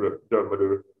eller kanske dömer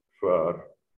du för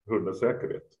hundens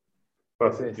säkerhet? För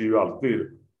att det är ju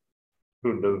alltid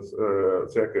hundens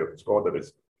säkerhet och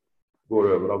skaderisk.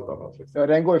 Går över allt annat. Liksom. Ja,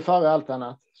 den går ju före allt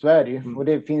annat. Så är det ju. Och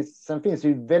sen finns det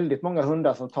ju väldigt många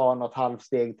hundar som tar något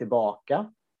halvsteg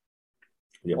tillbaka.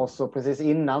 Ja. Och så precis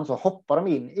innan så hoppar de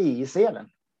in i selen.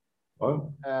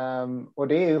 Ja. Och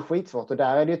det är ju skitsvårt. Och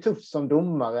där är det ju tufft som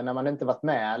domare när man inte varit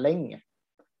med länge.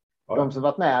 Ja. De som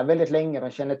varit med väldigt länge, de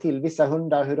känner till vissa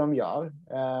hundar hur de gör.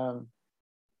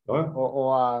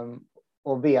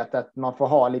 Och vet att man får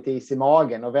ha lite is i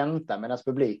magen och vänta medan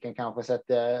publiken kanske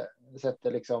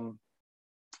sätter liksom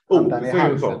andan i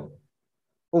halsen.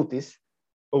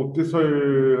 Otis har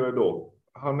ju då,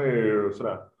 han är ju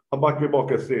sådär, han backar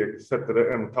bak ett steg, sätter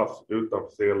det en tass utanför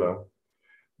selen.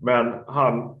 Men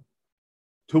han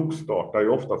tokstartar ju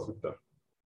oftast inte.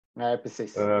 Nej,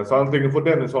 precis. Så antingen får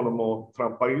Dennis honom att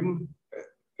trampa in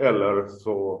eller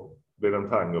så blir det en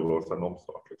tangle och sen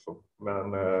omstart liksom.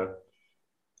 Men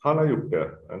han har gjort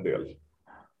det en del.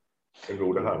 En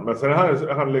god här. Men sen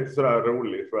är han lite sådär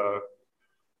rolig för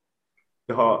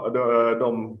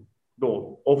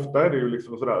ofta är det ju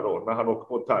liksom sådär då när han åker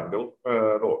på tangle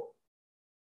då.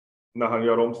 När han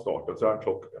gör omstarten så är han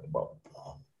klockren bara.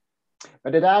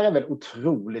 Men det där är väl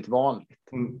otroligt vanligt.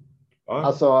 Ja.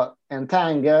 Alltså en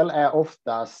tangle är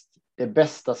oftast det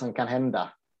bästa som kan hända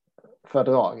för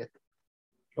draget.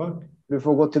 Ja. Du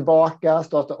får gå tillbaka,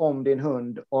 starta om din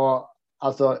hund och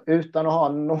alltså utan att ha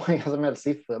några som helst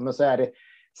siffror, men så är det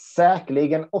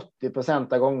säkerligen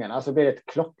 80% av gångerna så blir det ett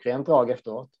klockrent drag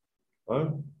efteråt.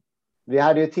 Vi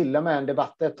hade ju till och med en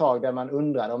debatt ett tag där man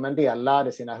undrade om en del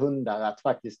lärde sina hundar att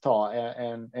faktiskt ta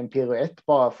en piruett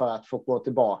bara för att få gå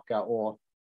tillbaka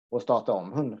och starta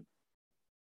om hunden.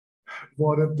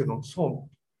 Var det inte något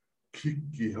sånt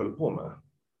Kiki höll på med?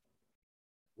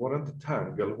 Var det inte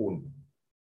tangle hon?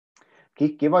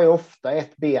 Kiki var ju ofta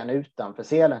ett ben utanför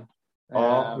selen.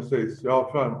 Ja, precis. Jag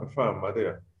har för mig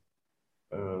det.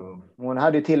 Hon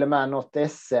hade ju till och med något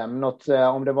SM,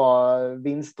 om det var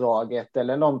vinstdraget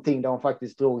eller någonting där hon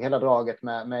faktiskt drog hela draget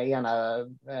med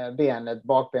ena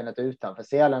bakbenet utanför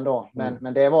selen då.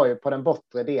 Men det var ju på den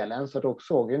bortre delen så då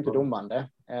såg ju inte domaren det.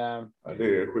 Ja,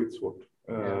 det är skitsvårt.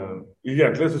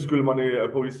 Egentligen så skulle man ju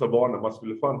på vissa banor, man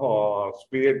skulle fan ha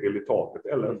spegel i taket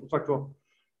eller som sagt var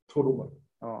 2 domare.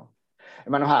 Ja.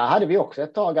 Men här hade vi också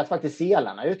ett tag att faktiskt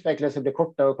selarna utvecklades och blev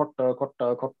kortare och kortare och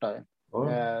kortare och kortare.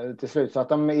 Till slut så att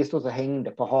de i stort sett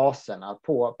hängde på haserna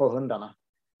på hundarna.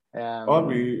 Ja,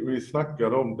 vi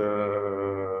snackade om det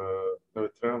när vi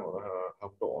tränade här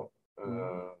dagen.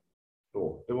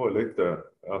 Då. Det var ju lite,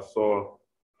 alltså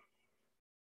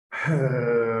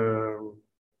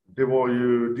det var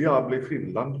ju Diablo i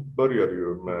Finland började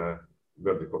ju med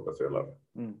väldigt korta selar.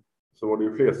 Så var det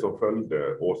ju fler som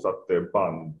följde och satte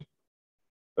band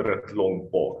rätt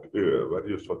långt bak över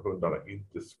just för att hundarna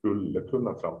inte skulle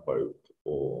kunna trampa ut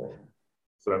och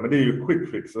sådär. Men det är ju quick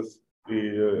fixes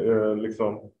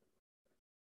liksom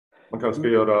man kanske ska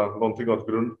göra någonting åt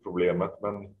grundproblemet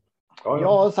men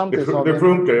ja samtidigt det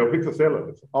funkar ju att fixa selen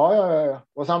liksom. Ja.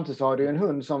 Och samtidigt så har du en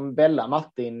hund som Bella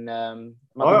Martin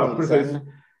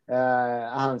Nilsen.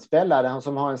 Han spelade, han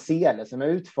som har en sele som är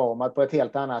utformad på ett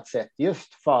helt annat sätt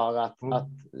just för att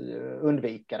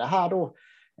undvika det här då.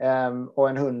 Och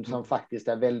en hund som faktiskt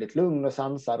är väldigt lugn och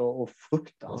sansad och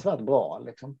fruktansvärt bra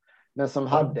liksom. Men som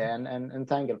hade en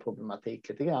tangelproblematik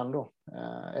lite grann då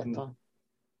ett tag.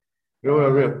 Ja,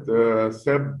 jag vet.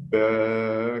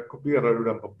 Sebbe kopierade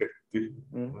den på Betty.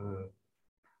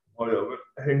 Ja, jag vill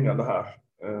hänga det här.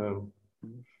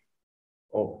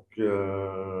 Och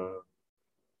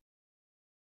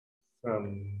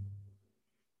sen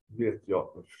vet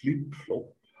jag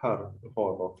flip-flop här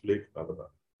har något liknande där.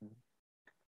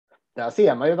 Där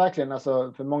ser man ju verkligen,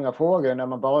 alltså, för många frågor när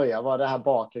man börjar vad det här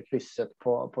bakre krysset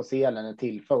på selen är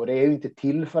till för. Och det är ju inte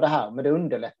till för det här, men det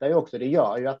underlättar ju också. Det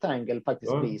gör ju att tangle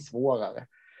faktiskt blir svårare.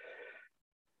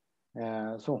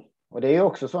 Så. Och det är ju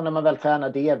också så när man väl tränar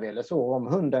DV eller så, om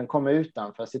hunden kommer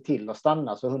utanför, se till att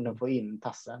stanna så hunden får in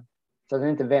tassen. Så att den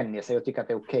inte vänjer sig och tycker att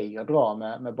det är okej att dra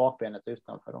med bakbenet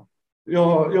utanför då.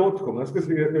 Ja, jag återkommer. Jag ska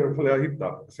se ifall jag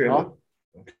hittar selen. Ja.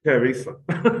 Kan jag visa.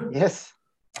 Yes.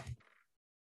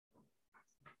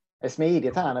 Det är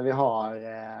smidigt här när vi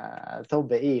har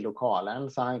Tobbe i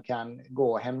lokalen så han kan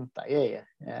gå och hämta grejer.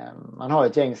 Man har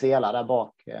ett gäng selar där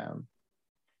bak.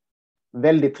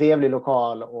 Väldigt trevlig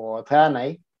lokal att träna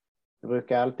i. Det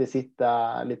brukar alltid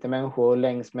sitta lite människor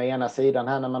längs med ena sidan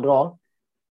här när man drar.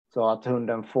 Så att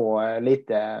hunden får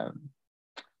lite,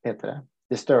 heter det,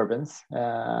 disturbance.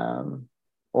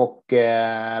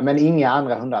 Men inga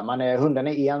andra hundar. Hunden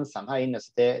är ensam här inne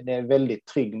så det är väldigt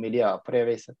trygg miljö på det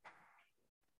viset.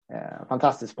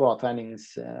 Fantastiskt bra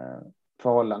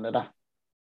träningsförhållande där.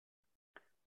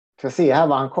 Ska se här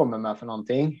vad han kommer med för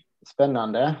någonting.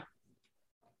 Spännande.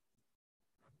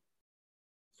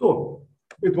 Så,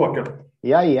 vi är tillbaka.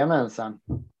 Jajamensan.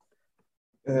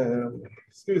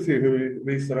 Ska vi se hur vi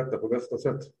visar detta på bästa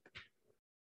sätt.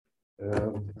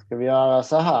 Ska vi göra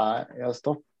så här. Jag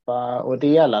stoppar och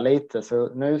delar lite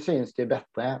så nu syns det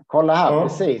bättre. Kolla här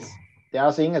precis. Det är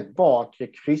alltså inget bakre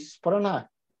kryss på den här.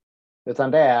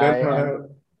 Utan det är...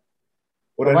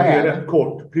 Och den är rätt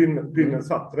kort. Pinnen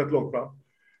satt rätt långt fram.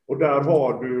 Och där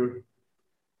har du...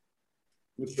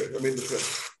 Jag minns det.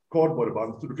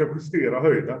 Kardborreband. Så du kan justera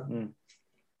höjden. Mm.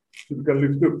 Så du kan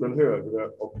lyfta upp den högre.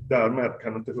 Och därmed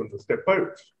kan inte hunden steppa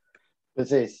ut.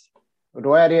 Precis. Och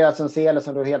då är det alltså en sele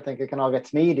som du helt enkelt kan ha rätt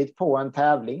smidigt på en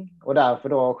tävling. Och därför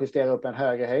då justera upp en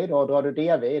högre höjd. Och drar du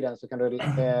DV i den så kan du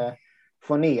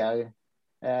få ner...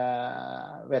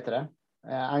 vet du det?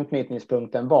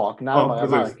 Anknytningspunkten bak närmare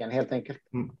marken helt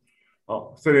enkelt. Mm.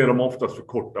 Ja, sen är de oftast för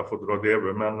korta för att dra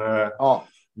DV, men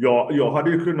jag hade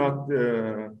ju kunnat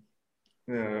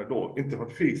då inte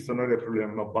fått fisen när det är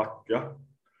problem med att backa.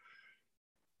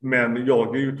 Men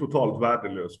jag är ju totalt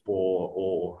värdelös på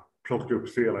att plocka upp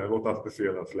selen. Jag låter alltid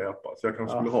selen släpa, så jag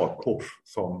kanske skulle ha ett kors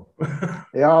som...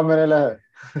 Ja, men eller hur?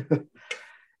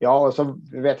 Ja, och så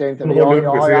vet jag inte. Jag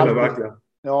har alltid... verkligen.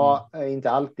 Ja,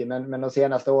 inte alltid, men de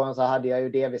senaste åren så hade jag ju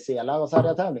DV-selar och så hade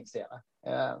jag tävlingsselar.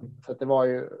 Så att det var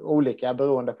ju olika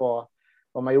beroende på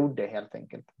vad man gjorde helt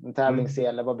enkelt. En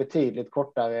tävlingssele var betydligt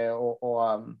kortare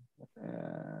och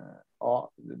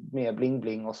mer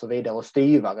bling-bling och så vidare och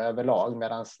styvare överlag,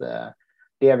 medan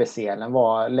DV-selen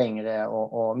var längre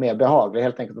och mer behaglig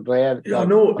helt enkelt. Jag är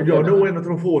nog en av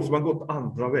de få som har gått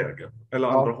andra vägen eller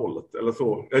andra hållet eller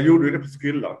så. Jag gjorde ju det på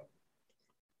Skilla.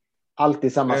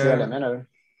 Alltid samma sele menar du?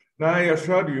 Nej, jag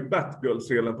körde ju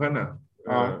Batgirl-selen på henne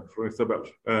från Isabel.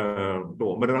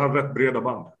 Då. Men den hade rätt breda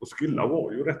band. Och Skilla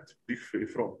var ju rätt biffig i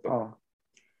fronten.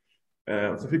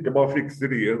 Så fick jag bara fix i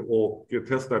det och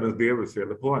testade hennes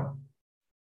DV-sele på henne.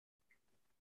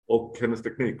 Och hennes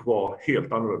teknik var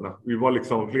helt annorlunda. Vi var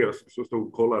liksom flera som stod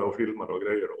och kollade och filmade och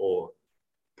grejer. Och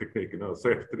tekniken. Så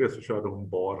efter det så körde hon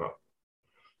bara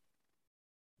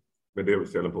med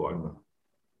DV-selen på henne.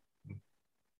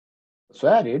 Så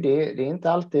är det ju. Det är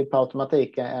inte alltid på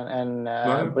automatik en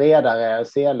bredare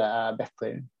sele är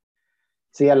bättre.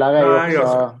 Selar är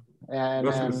också...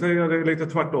 Jag skulle säga det är lite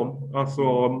tvärtom.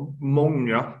 Alltså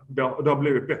många, det har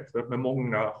blivit bättre, men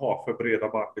många har för breda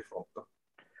band i fronten.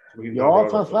 Ja,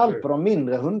 framförallt på de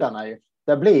mindre hundarna ju.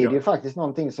 Där blir det ju faktiskt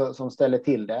någonting som ställer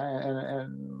till det.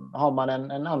 Har man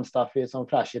en Amstaff som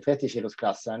Flash i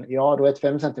 30-kilosklassen, ja då är ett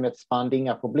 5 cm spann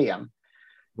inga problem.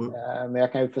 Men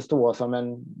jag kan ju förstå som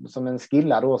en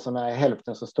skilla då som är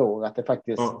hälften så stor att det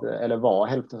faktiskt, eller var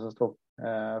hälften så stor,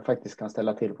 faktiskt kan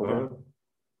ställa till problem.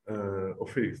 Och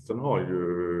fisen har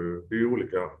ju, det är ju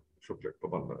olika tjocklek på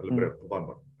banden, eller bredd på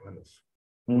banden på hennes.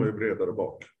 De är ju bredare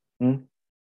bak.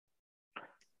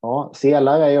 Ja,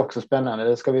 selar är ju också spännande.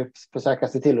 Det ska vi försöka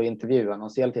se till att intervjua någon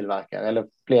seltillverkare eller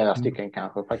flera stycken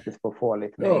kanske faktiskt för att få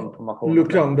lite mer information.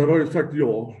 Lukander har ju sagt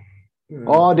ja.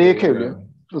 Ja, det är kul ju.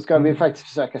 Då ska vi faktiskt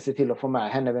försöka se till att få med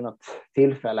henne vid något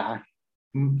tillfälle här.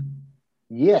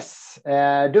 Yes.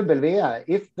 W.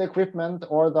 If the equipment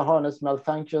or the harness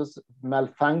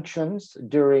malfunctions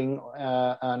during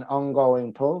an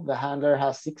ongoing pull, the handler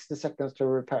has 60 seconds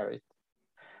to repair it.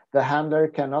 If the handler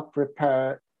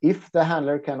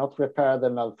cannot repair the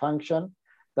malfunction,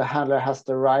 the handler has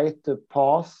the right to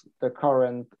pause the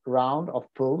current round of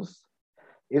pulls.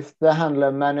 If the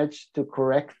handler managed to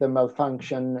correct the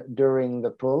malfunction during the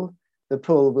pull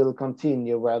will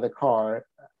continue where the car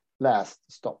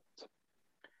last stopped.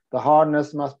 The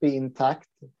harness must be intact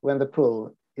when the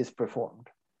pull is performed.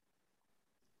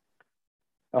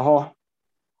 Jaha,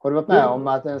 har du varit med om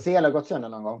att en sele har gått sönder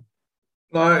någon gång?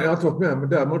 Nej, jag har inte varit med, men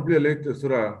däremot blir det lite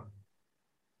sådär.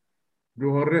 Du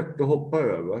har rätt att hoppa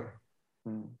över.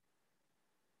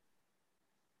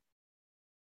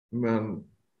 Men,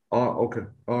 okej.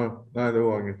 Nej, det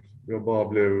var inget. Jag bara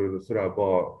blev sådär,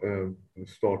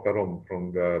 startade om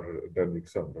från där den gick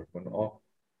sönder. Men ja.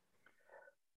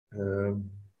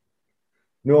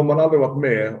 Nu har man aldrig varit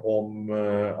med om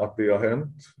att det har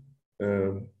hänt.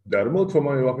 Däremot har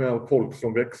man ju varit med om folk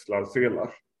som växlar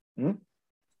selar.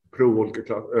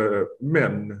 Provvolkeklass.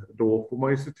 Men då får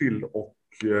man ju se till och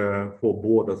få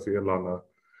båda selarna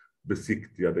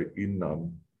besiktigade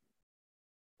innan.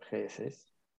 Precis.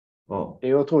 Ja. Det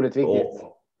är otroligt viktigt.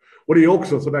 Och det är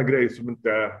också en sån där grej som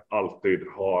inte alltid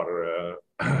har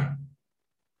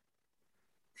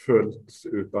följts,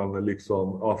 utan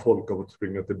liksom, folk har fått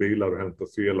springa till bilar och hämta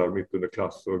selar mitt under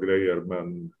klass och grejer,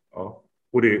 men ja.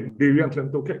 Och det är ju egentligen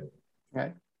inte okej.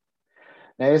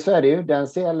 Nej, så är det ju.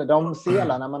 De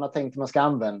selarna man har tänkt att man ska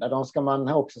använda, de ska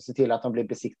man också se till att de blir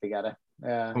besiktigade.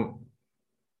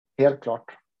 Helt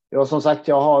klart. Som sagt,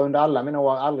 jag har under alla mina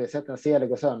år aldrig sett en sele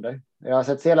gå sönder. Jag har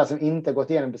sett selar som inte gått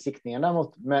igenom besiktningen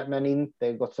däremot, men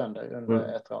inte gått sönder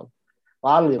under ett tag.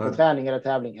 Och aldrig på träning eller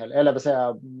tävling heller. Eller vill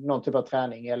säga någon typ av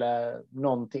träning eller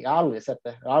någonting. Jag har aldrig sett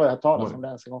det. Jag har aldrig hört talas om det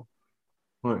ens en gång.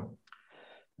 Men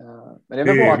det är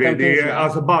väl bra att den finns med.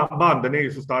 Alltså banden är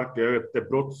ju så starka. Jag vet,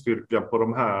 brottstyrkan på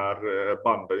de här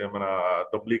banden, jag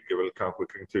menar, de ligger väl kanske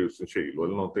kring 1000 kilo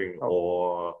eller någonting. Ja.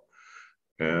 Och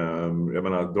jag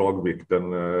menar,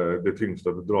 dragvikten, det tyngsta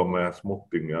att dra med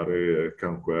småttingar är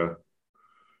kanske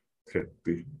 30.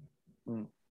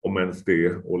 Om ens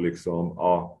det. Och liksom,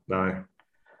 nej.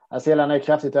 Selarna är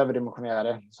kraftigt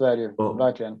överdimensionerade, så är det ju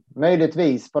verkligen.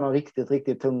 Möjligtvis på de riktigt,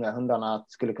 riktigt tunga hundarna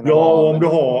att skulle kunna vara. Om du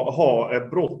har ett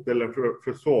brott eller en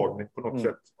försvagning på något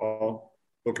sätt,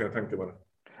 då kan jag tänka mig det.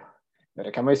 Men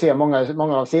det kan man ju se,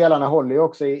 många av selarna håller ju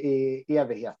också i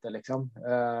evigheter liksom.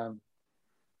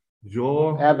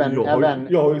 Även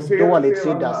dåligt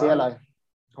sydda selar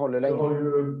håller länge. Jag har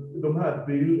ju de här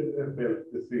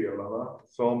bilbälteselarna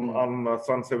som Anna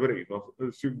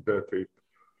Sanseverino sydde typ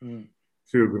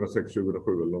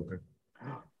 2006-2007 eller någonting.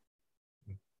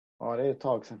 Ja, det är ett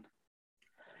tag sedan.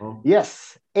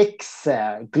 Yes, X,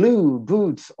 glue,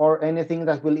 boots or anything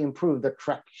that will improve the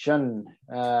traction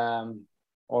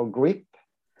or grip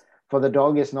for the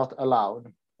dog is not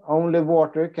allowed. Only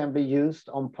water can be used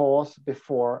on paws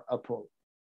before a pull.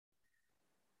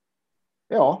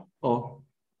 Ja,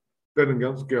 den är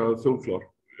ganska solklar.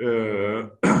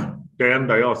 Det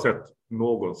enda jag har sett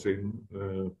någonsin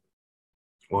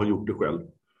och har gjort det själv,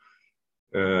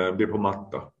 det är på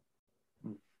matta.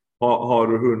 Har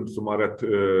du hund som har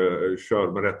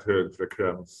kör med rätt hög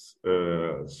frekvens,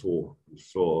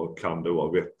 så kan det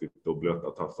vara vettigt att blöta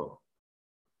tassarna.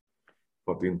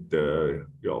 För att inte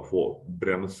få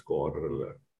brännskador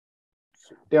eller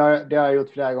så. Det har jag gjort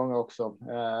flera gånger också.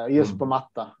 Just på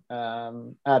matta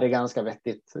är det ganska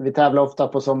vettigt. Vi tävlar ofta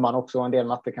på sommaren också, och en del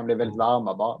mattor kan bli väldigt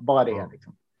varma. Bara det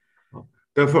liksom.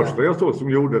 Den första jag såg som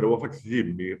gjorde det var faktiskt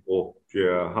Jimmy och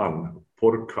han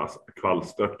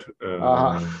porrkvalstert.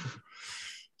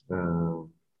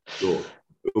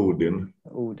 Odin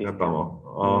hette han, va?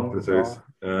 Ja, precis.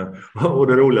 Ja. Och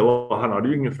det roliga var, han hade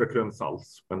ju ingen frekvens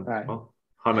alls. Men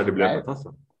han hade blivit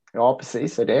tassen. Ja,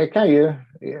 precis. Och det kan ju,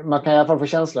 man kan i alla fall få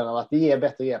känslan av att det ger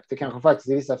bättre grepp. Det kanske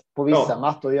faktiskt på vissa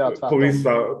mattor gör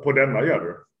tvärtom. På denna gör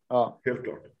det. Ja. Helt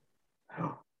klart.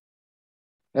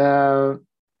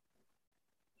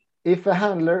 If a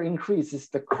handler increases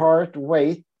the cart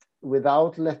weight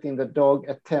without letting the dog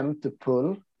attempt to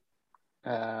pull,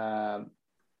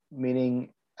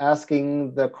 meaning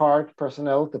asking the cart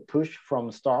personnel to push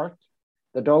from start,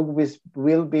 the dog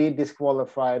will be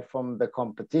disqualified from the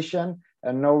competition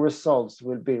and no results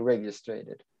will be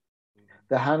registered.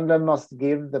 The handler must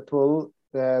give the pull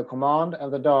command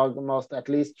and the dog must at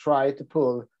least try to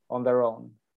pull on their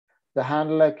own. The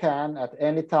handler can at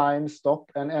any time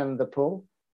stop and end the pull.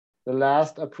 The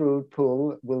last approved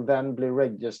pull will then be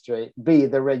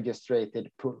the registered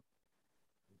pull.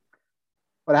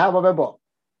 Och det här var väl bra?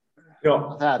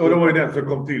 Ja, och det var ju den som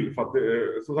kom till för att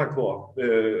som sagt var,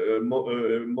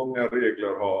 många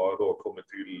regler har då kommit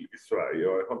till i Sverige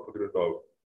och på grund av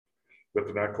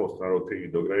veterinärkostnader och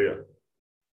tid och grejer.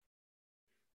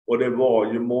 Och det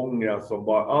var ju många som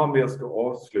bara, men jag ska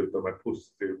avsluta med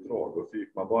positivt drag, och så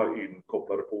gick man bara in,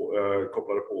 kopplade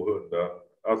på hunden.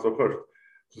 Alltså först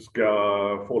så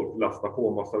ska folk lasta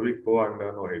på massa vikt på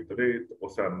vagnen och hit och dit,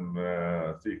 och sen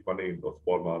så gick man in och så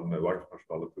bar man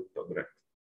vagnspersonalen putta direkt.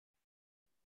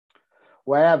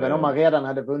 Och även om man redan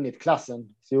hade vunnit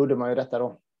klassen så gjorde man ju detta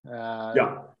då.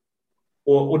 Ja.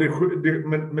 Och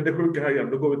men det sjuka här igen,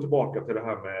 då går vi tillbaka till det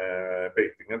här med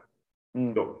baitingen.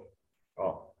 Då.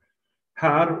 Ja.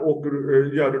 Här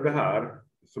gör du det här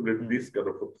så blir det diskad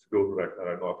och får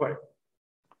grundräknare några poäng.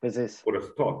 Precis. och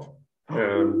resultat.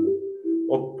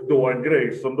 Och då en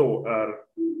grej som då är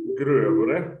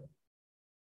grövre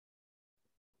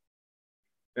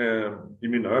i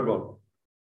mina ögon,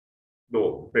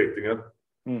 då baitingen,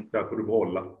 där får du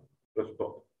behålla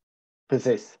resultat.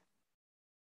 Precis.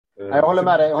 Jag håller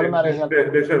med dig helt.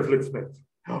 Det känns lite snett.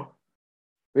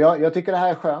 Jag tycker det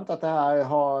här är skönt att det här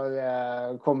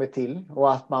har kommit till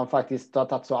och att man faktiskt har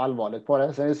tagit så allvarligt på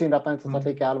det. Sen är det synd att man inte har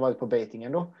tagit lika allvarligt på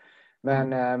baitingen då.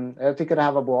 Men jag tycker det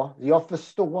här var bra. Jag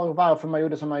förstår varför man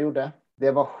gjorde som man gjorde.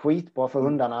 Det var skitbra för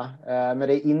hundarna, men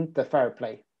det är inte fair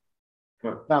play.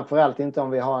 Framförallt inte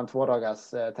om vi har en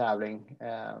 2-dagars tävling.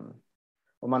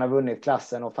 Och man har vunnit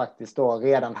klassen och faktiskt då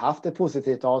redan haft ett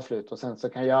positivt avslut och sen så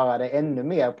kan göra det ännu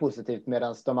mer positivt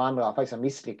medan de andra faktiskt har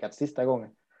misslyckats sista gången.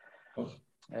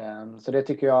 Så det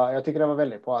tycker jag tycker det var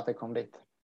väldigt bra att det kom dit.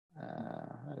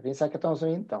 Det finns säkert de som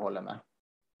inte håller med.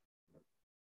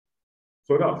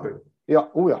 Så är det alltid.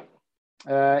 Ja.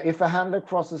 If a handler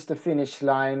crosses the finish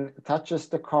line, touches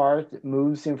the cart,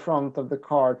 moves in front of the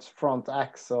cart's front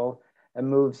axle and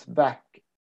moves back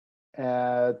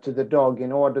to the dog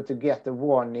in order to get a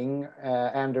warning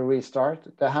and a restart,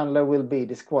 the handler will be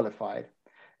disqualified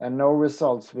and no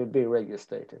results will be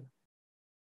registered.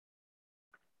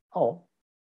 Ja.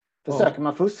 Försöker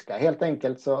man fuska helt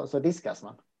enkelt så diskas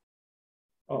man.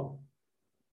 Ja.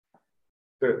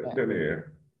 Den är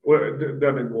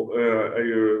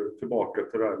ju tillbaka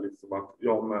till det här liksom att det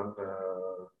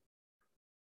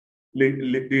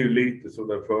är ju lite som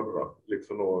den förra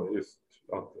liksom då, just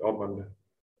att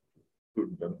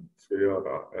hunden ska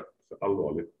göra ett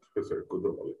allvarligt försök att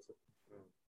dra liksom.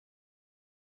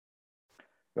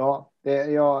 Ja,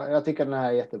 jag tycker den här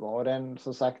är jättebra och den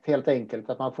som sagt helt enkelt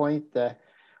att man får inte,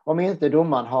 om inte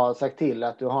domaren har sagt till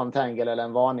att du har en tangle eller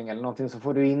en varning eller någonting så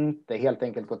får du inte helt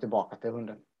enkelt gå tillbaka till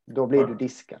hunden. Då blir du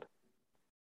diskad.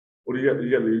 Och det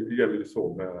gäller ju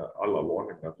så med alla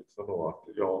varningar liksom då att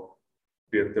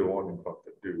det är inte varning för att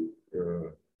du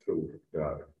tror det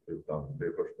är, utan det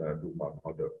är först när domaren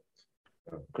har dömt.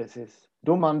 Precis.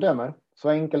 Domaren dömer. Så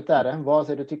enkelt är det. Vare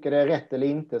sig du tycker det är rätt eller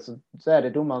inte så är det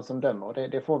domaren som dömer. Och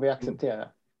det får vi acceptera.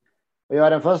 Och jag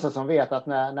är den första som vet att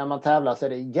när man tävlar så är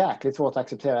det jäkligt svårt att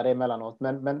acceptera det emellanåt.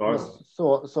 Men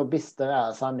så bister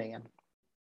är sanningen.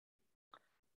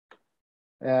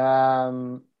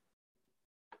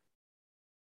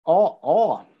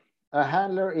 A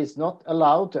handler is not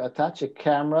allowed to attach a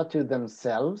camera to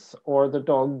themselves or the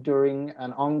dog during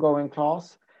an ongoing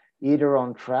class, either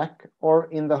on track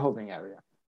or in the holding area.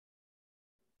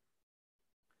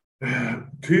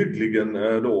 Tydligen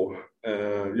då,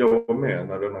 jag var med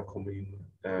när den kom in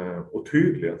och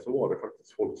tydligen så var det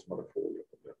faktiskt folk som hade frågat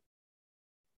om det.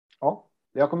 Ja,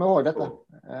 jag kommer ihåg detta.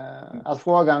 Att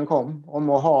frågan kom om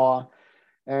att ha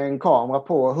en kamera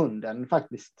på hunden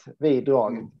faktiskt vid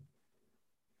draget.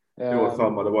 Det var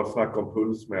samma, det var snack om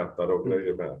pulsmätare och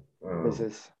grejer med.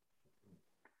 Precis.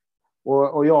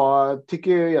 Och jag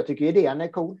tycker idén är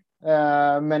cool,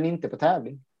 men inte på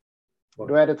tävling.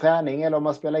 Då är det träning eller om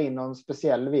man spelar in någon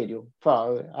speciell video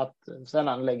för att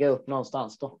sedan lägga upp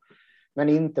någonstans då. Men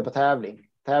inte på tävling.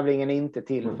 Tävlingen är inte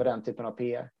till för den typen av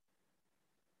PR.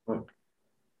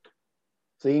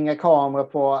 Så inga kameror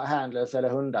på handlers eller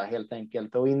hundar helt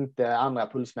enkelt. Och inte andra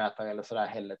pulsmätare eller sådär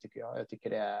heller tycker jag. Jag tycker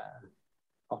det är...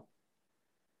 Ja.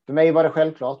 För mig var det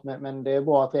självklart, men det är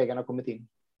bra att regeln har kommit in.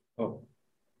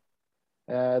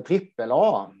 Trippel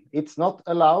A. It's not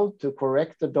allowed to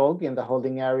correct the dog in the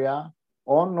holding area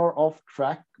on or off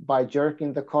track by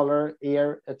jerking the collar,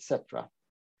 ear, etc.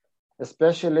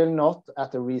 Especially not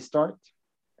at a restart.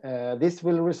 This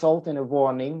will result in a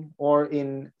warning or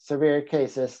in severe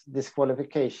cases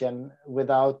disqualification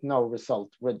without no result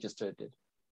registered.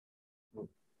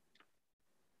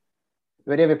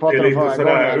 Det är det vi pratade om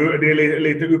förra gången. Det är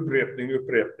lite upprepning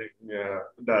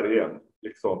där igen.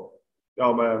 Liksom.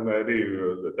 Ja, men det är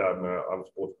ju det där med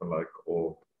unsportsmanlike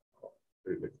och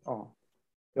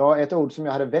Ja, ett ord som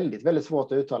jag hade väldigt, väldigt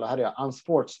svårt att uttala hade jag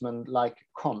unsportsmanlike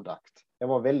conduct. Det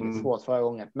var väldigt svårt förra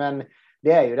gången. Men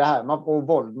det är ju det här, och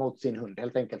våld mot sin hund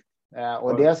helt enkelt.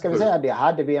 Och det ska vi säga, det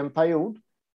hade vi en period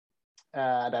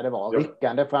där det var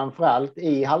ryckande framförallt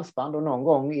i halsband och någon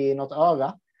gång i något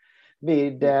öra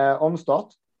vid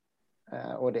omstart.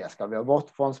 Och det ska vi ha bort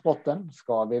från sporten.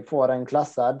 Ska vi få den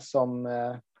klassad som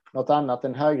något annat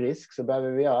än högrisk så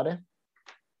behöver vi göra det.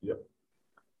 Ja.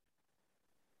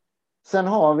 Sen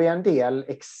har vi en del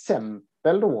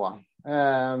exempel då.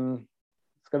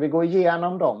 Ska vi gå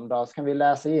igenom dem då? Ska vi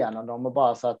läsa igenom dem och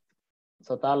bara så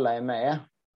att alla är med.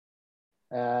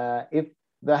 If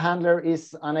the handler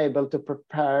is unable to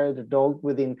prepare the dog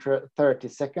within 30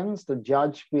 seconds, the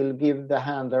judge will give the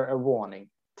handler a warning.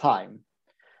 Time.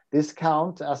 This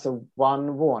counts as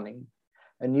one warning.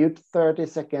 A new 30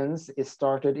 seconds is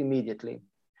started immediately.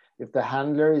 If the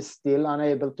handler is still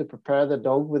unable to prepare the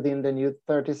dog within the new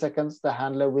 30 seconds, the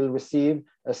handler will receive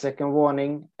a second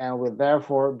warning and will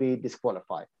therefore be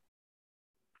disqualified.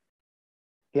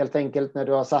 Helt enkelt när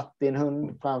du har satt din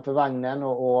hund framför vagnen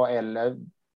eller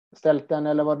ställt den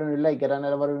eller vad du nu lägger den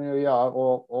eller vad du nu gör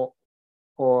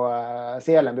och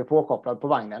selen blir påkopplad på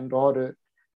vagnen, då har du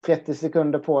 30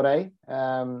 sekunder på dig.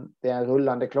 Det är en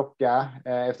rullande klocka.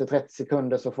 Efter 30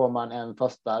 sekunder så får man en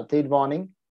första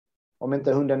tidvarning om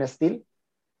inte hunden är still.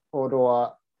 Och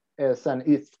då sen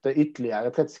efter ytterligare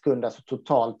 30 sekunder, så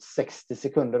totalt 60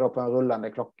 sekunder då på en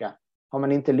rullande klocka. Har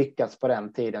man inte lyckats på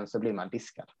den tiden så blir man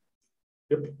diskad.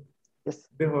 Yep. Yes.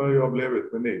 Det har jag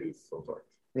blivit med Nils, som sagt.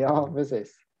 Ja,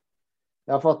 precis.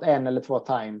 Jag har fått 1 eller 2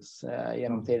 times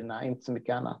genom tiderna, inte så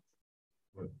mycket annat.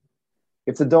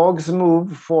 If the dogs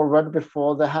move forward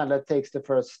before the handler takes the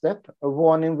first step, a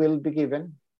warning will be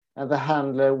given and the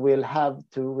handler will have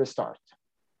to restart.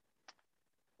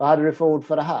 Vad hade du för ord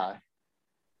för det här?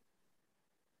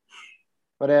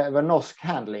 Var norsk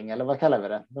handling, eller vad kallar vi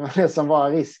det? Det var det som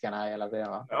var risken här hela tiden,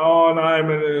 va? Ja, nej,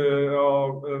 men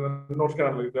norsk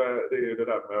handling, det är ju det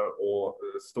där med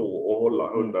att stå och hålla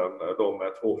hunden de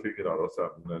med 2 fingrar och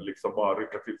sen liksom bara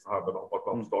rycka till så här med dem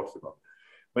på startsidan.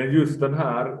 Men just den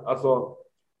här, alltså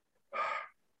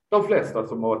de flesta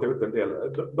som har varit ute en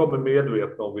del, de är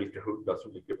medvetna om vilka hundar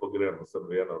som ligger på gränsen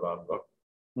med ena och det andra.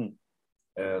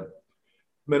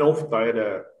 Men ofta är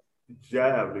det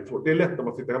jävligt svårt. Det är lätt om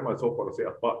man sitter hemma i soffan och ser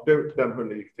att den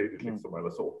hunden gick tidigt liksom, eller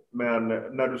så. Men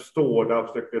när du står där och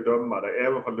försöker döma det,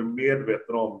 även om du är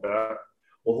medveten om det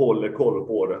och håller koll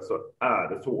på det, så är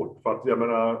det svårt. För att jag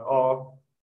menar, ja,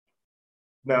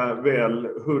 när väl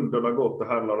hunden har gått och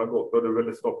handlaren har gått, då är det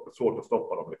väldigt svårt att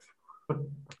stoppa dem. Liksom.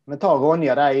 Men ta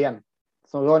Ronja där igen.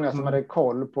 Som Ronja som hade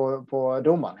koll på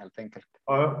domaren helt enkelt.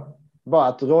 Ja. Bara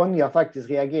att Ronja faktiskt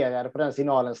reagerade på den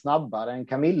signalen snabbare än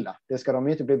Camilla. Det ska de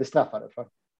ju inte bli bestraffade för.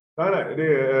 Nej,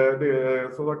 det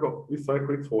är som sagt, vissa är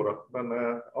skitsvåra. Men,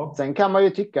 ja. Sen kan man ju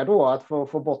tycka då att för att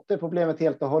få bort det problemet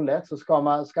helt och hållet, så ska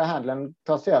handlaren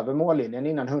ta sig över mållinjen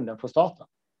innan hunden får starta.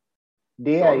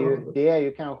 Det är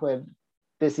ju kanske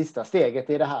det sista steget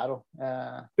i det här då.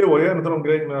 Det var ju en av de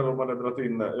grejerna de hade dragit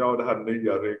in, det här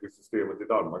nya regelsystemet i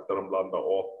Danmark där de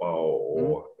blandar APA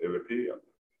och EVP.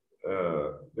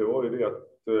 Det var ju det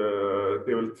att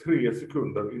det är väl 3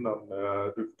 sekunder innan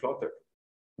du får klartecken.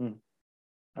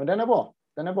 Ja, den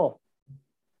är bra.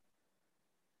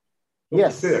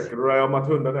 Yes. Säker om att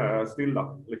hunden är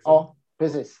stilla. Liksom. Ja,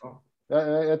 precis. Ja.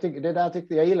 Jag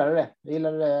gillade det. Jag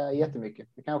gillade det jättemycket.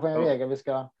 Det kanske är en regel vi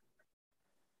ska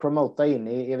promota in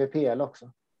i EVPL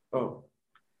också. Ja.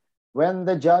 When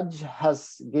the judge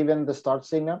has given the start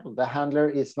signal, the handler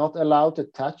is not allowed to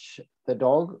touch the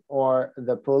dog or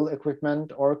the pull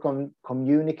equipment or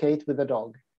communicate with the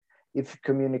dog. If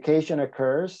communication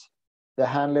occurs, the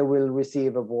handler will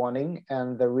receive a warning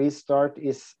and the restart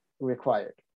is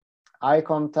required. Eye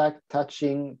contact,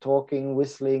 touching, talking,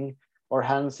 whistling, or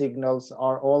hand signals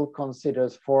are all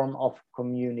considered form of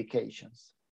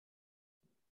communications.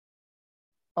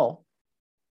 Ja.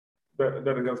 Den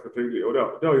är ganska tydlig. Och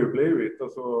det har ju blivit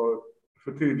alltså,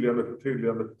 förtydligande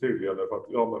för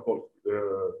att men folk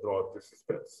drar till sin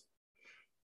spets.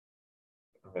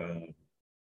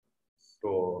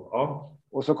 Så, ja.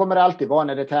 Och så kommer det alltid vara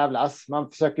när det tävlas. Man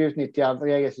försöker utnyttja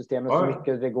regelsystemet så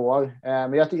mycket det går.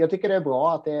 Men jag tycker det är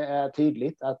bra att det är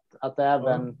tydligt att det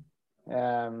även...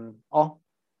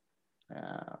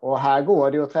 Och här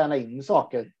går det att träna in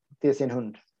saker till sin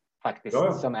hund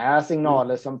faktiskt. Som är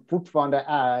signaler som fortfarande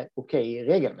är okej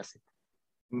regelmässigt.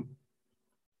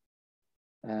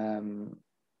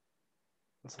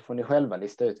 Så får ni själva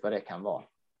lista ut vad det kan vara.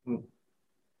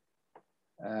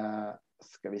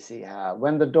 Ska vi se här.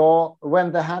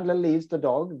 When the handler leaves the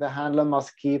dog, the handler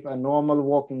must keep a normal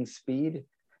walking speed.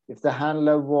 If the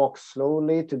handler walks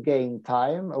slowly to gain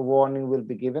time, a warning will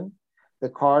be given. The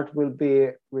cart will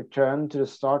be returned to the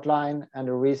start line and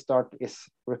a restart is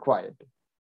required.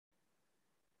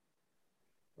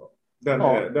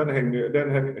 Den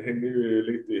hänger ju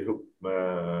lite ihop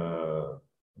med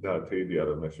det här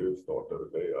tidigare med tjuvstarter.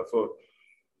 Alltså,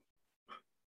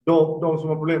 de som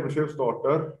har problem med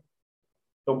tjuvstarter,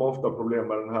 de har ofta problem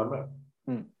med den här med.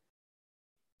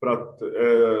 För att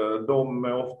de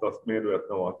är oftast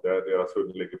medvetna om att deras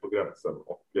hund ligger på gränsen.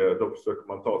 Och då försöker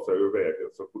man ta sig ur vägen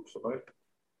så fort som möjligt.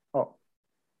 Ja.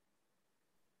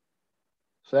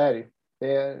 Så är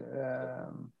det.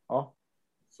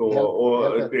 Så,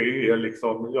 och det är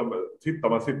liksom,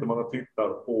 sitter man och tittar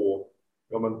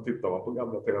på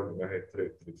gamla tävlingar helt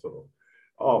rätt liksom.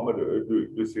 Ja, men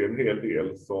du ser en hel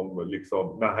del som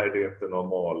liksom, nej, det är inte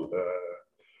normal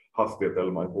hastighet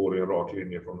eller man går i en rak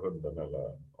linje från hunden.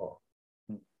 Eller, ja.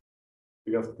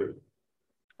 Det är ganska kul.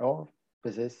 Ja,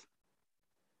 precis.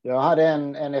 Jag hade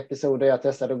en episod där jag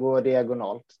testade att gå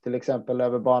diagonalt, till exempel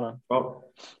över banan. Ja,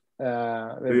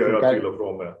 det gör jag till och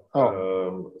från med. Ja.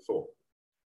 Så.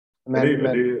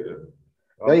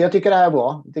 Ja. Jag tycker det här är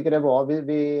bra. Jag tycker det är bra.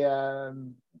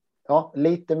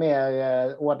 Lite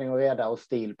mer ordning och reda och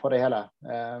stil på det hela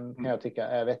kan jag tycka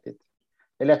är vettigt.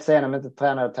 Det är lätt att säga när man inte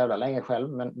tränar och tävlar längre själv,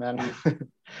 men men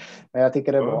jag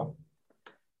tycker det är bra.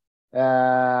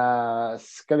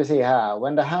 Ska vi se här.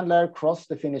 When the handler cross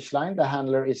the finish line, the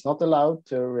handler is not allowed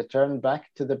to return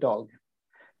back to the dog.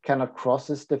 Cannot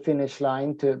crosses the finish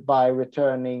line by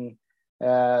returning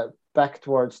back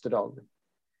towards the dog.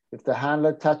 If the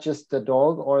handler touches the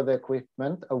dog or the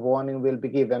equipment, a warning will be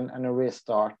given and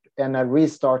a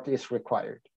restart is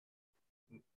required.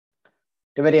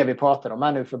 Det var det vi pratade om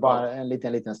här nu för bara en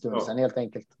liten stund sedan, helt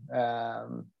enkelt.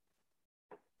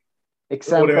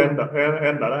 Och det enda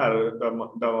där där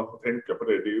man får tänka på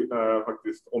det är ju när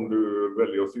faktiskt om du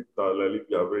väljer att sitta eller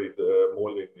ligga vid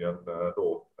mållinjen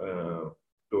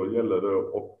då gäller det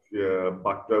att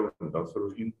backa undan så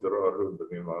du inte rör hunden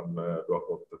innan du har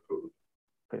fått ett full.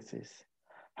 Precis.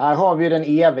 Här har vi den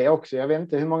EV också. Jag vet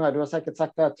inte hur många, du har säkert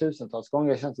sagt det här tusentals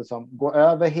gånger, känns det som. Gå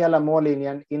över hela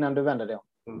mållinjen innan du vänder dig om.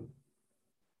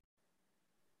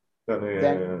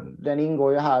 Den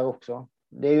ingår ju här också.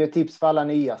 Det är ju ett tips för alla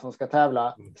nya som ska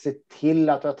tävla. Se till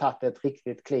att du har tagit ett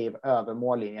riktigt kliv över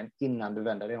mållinjen innan du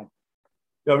vänder dig om.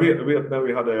 Jag vet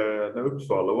när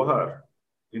Uppsala var här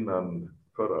innan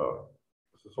förra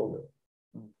säsongen.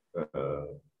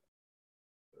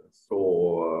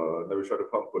 Så när vi körde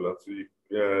pampullen så gick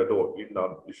då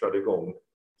innan vi körde igång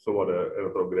så var det en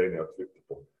av de grejerna jag tryckte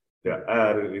på. Det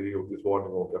är en idiotisk varning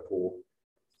att åka på.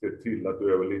 Se till att du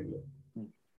är över linjen.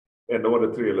 Ändå var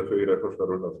det 3 eller 4 i första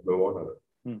rundan som blev varnade.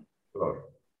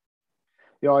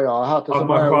 Ja, jag har hört det att som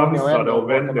man chansade och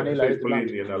vände precis på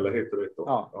linjen eller heter det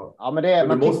då. Ja, men det är,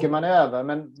 man tycker man är över,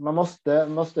 men man måste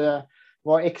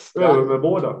vara extra. Över med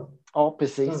båda. Ja,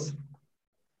 precis.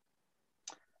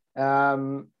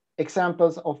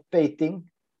 Examples of baiting.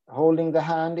 Holding the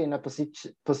hand in a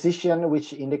position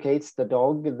which indicates the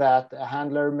dog that a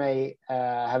handler may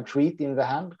have treat in the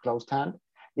hand, closed hand,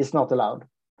 is not allowed.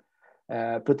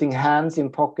 Putting hands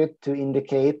in pocket to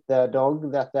indicate the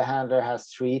dog that the handler has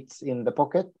treats in the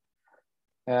pocket.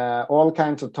 All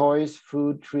kinds of toys,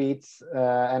 food, treats,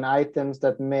 and items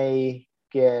that make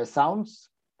sounds.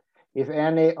 If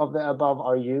any of the above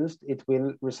are used, it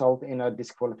will result in a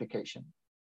disqualification.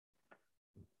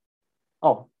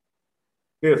 Ja.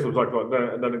 Det är som sagt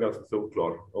den är ganska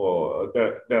solklar. Och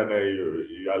den är ju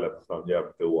i alla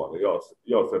jävligt ovanlig.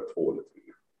 Jag har sett 2 eller 3.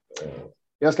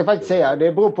 Jag ska faktiskt säga,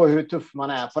 det beror på hur tuff man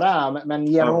är på det här. Men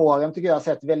genom åren tycker jag har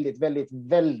sett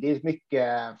väldigt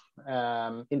mycket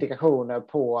indikationer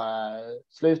på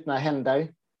slutna händer.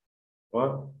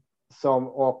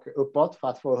 Och uppåt för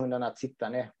att få hundarna att sitta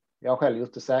ner. Jag har själv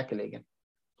gjort det säkerligen.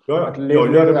 Jag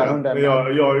gör det med.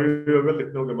 Jag är ju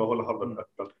väldigt noga med att hålla handen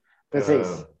öppen.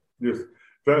 Precis. Just.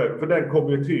 För den kom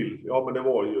ju till. Ja, men det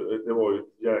var ju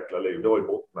ett jäkla liv. Det var ju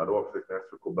bottnar. Det var precis när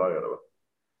SVK började.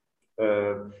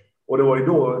 Och det var ju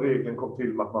då regeln kom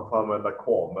till med att man får använda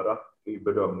kamera i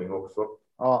bedömning också.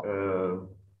 Ja.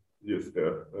 Just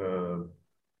det.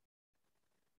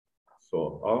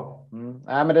 Så, ja.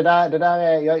 Nej, men det där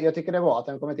är, jag tycker det var att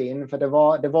den kommit in. För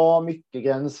det var mycket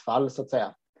gränsfall så att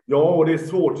säga. Ja, och det är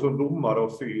svårt som domare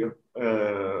att se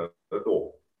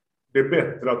då. Det är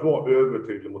bättre att vara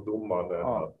övertydlig mot domaren än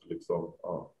att liksom,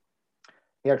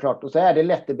 Helt klart. Och så är det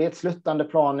lätt, det blir ett sluttande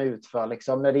plan ut för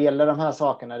liksom, när det gäller de här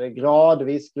sakerna, det är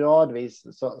gradvis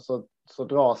så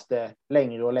dras det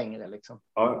längre och längre liksom.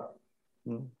 Ja.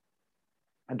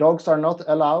 Dogs are not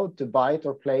allowed to bite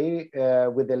or play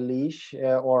with a leash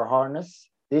or harness.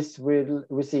 This will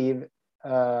receive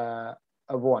a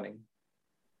warning.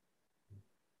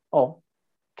 Ja,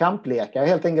 kamplekar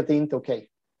helt enkelt är inte okej.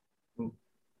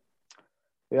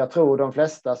 Jag tror de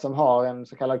flesta som har en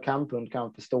så kallad kamphund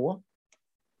kan förstå.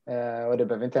 Och det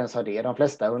behöver inte ens ha det. De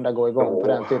flesta hundar går igång på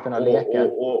den typen av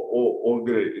lekar. Och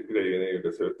grejen är ju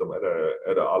dessutom,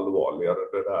 är det allvarligare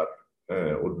det där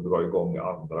och du drar igång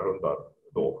andra hundar,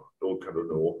 då kan du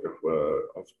nog åka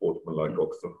för sportmanlike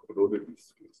också. Och då är det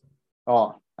risk. Liksom.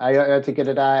 Ja, jag tycker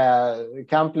det där är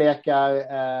kamplekar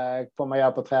får man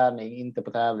göra på träning, inte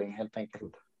på tävling helt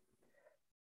enkelt.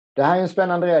 Det här är en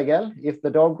spännande regel. If the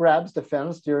dog grabs the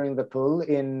fence during the pull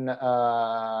in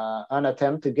an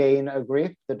attempt to gain a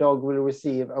grip, the dog will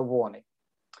receive a warning.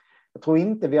 Jag tror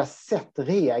inte vi har sett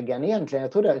regeln egentligen.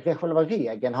 Jag tror att själva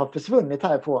regeln har försvunnit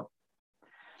härifrån.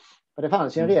 För det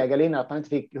fanns ju en regel innan att man inte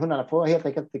fick, hundarna får helt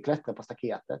enkelt inte klättra på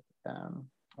staketet.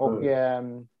 Jag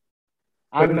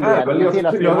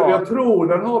tror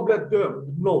den har blivit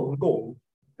dömd någon gång.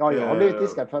 Ja, jag har blivit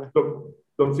diskad för det.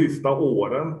 De sista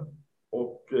åren.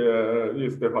 Och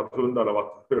just det för att hundarna har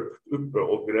varit högt uppe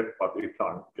och greppat i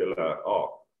plank eller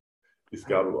i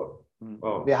skarvar.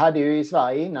 Ja. Vi hade ju i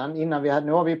Sverige innan vi hade,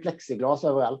 nu har vi plexiglas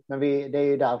överallt, men det är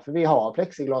ju därför vi har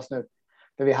plexiglas nu.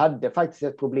 För vi hade faktiskt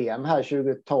ett problem här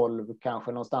 2012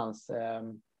 kanske någonstans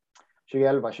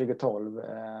 2011, 2012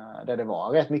 där det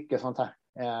var rätt mycket sånt här.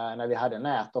 När vi hade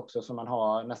nät också som man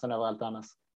har nästan överallt annars.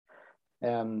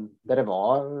 Där det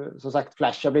var som sagt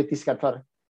Flash har blivit diskad för.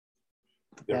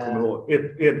 Jag kommer ihåg,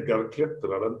 Edgar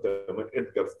klättrade inte, men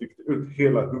Edgar stickte ut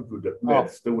hela huvudet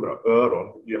med stora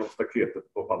öron genom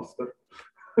staketet på Falster.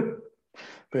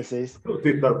 Precis. Och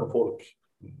tittar på folk.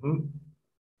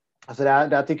 Alltså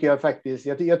där tycker jag faktiskt,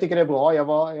 jag tycker det är bra. Jag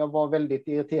var väldigt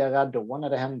irriterad då när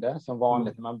det hände, som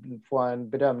vanligt. Man får en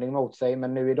bedömning mot sig,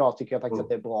 men nu idag tycker jag faktiskt att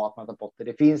det är bra att man tar bort det.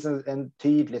 Det finns en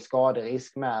tydlig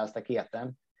skaderisk med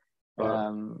staketen.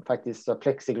 Faktiskt så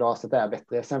plexiglaset är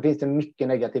bättre. Sen finns det mycket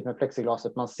negativt med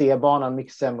plexiglaset. Man ser banan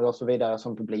mycket sämre och så vidare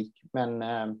som publik. Men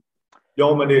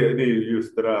ja, men det är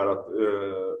just det där att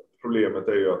problemet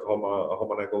är ju att har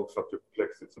man en gång satt upp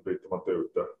plexit så byter man inte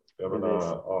ut det. Jag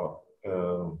menar,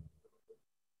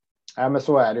 ja, men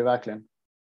så är det ju verkligen.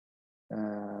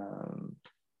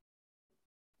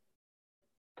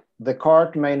 The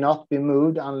cart may not be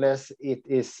moved unless it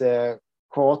is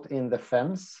caught in the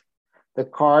fence. The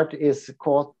cart is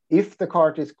caught. If the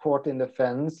cart is caught in the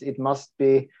fence, it must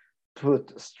be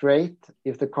put straight.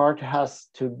 If the cart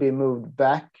has to be moved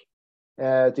back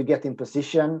to get in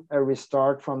position, a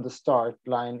restart from the start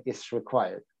line is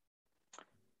required.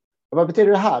 Vad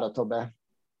betyder det här då, Tobbe?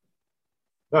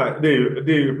 Nej, det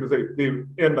är ju precis, det är ju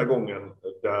enda gången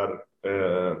där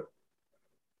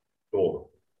då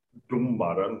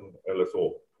domaren eller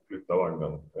så flyttar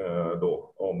vagnen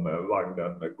då om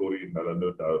vagnen går in eller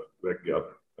nuddar väggar.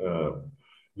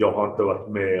 Jag har inte varit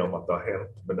med om att det har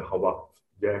hänt, men det har varit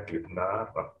jäkligt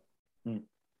nära.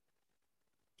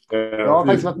 Jag har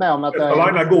faktiskt varit med om att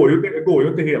vagnar går ju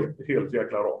inte helt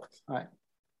jäkla rakt. Nej.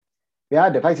 Vi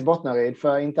hade faktiskt Bottnaryd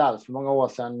för inte alls för många år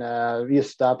sedan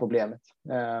just det här problemet.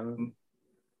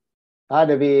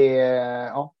 Hade vi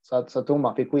så att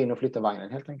domaren fick gå in och flytta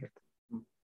vagnen helt enkelt.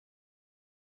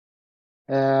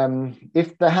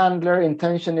 If the handler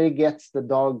intentionally gets the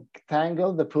dog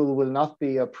tangled, the pull will not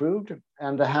be approved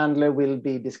and the handler will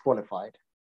be disqualified.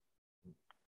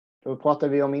 Då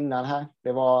pratade vi om innan här.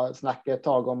 Det var snack ett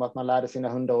tag om att man lärde sina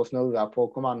hundar att snurra på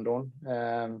kommandon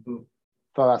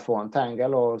för att få en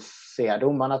tangle, och ser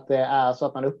domaren att det är så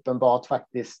att man uppenbart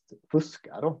faktiskt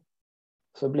fuskar då,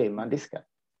 så blir man diskad.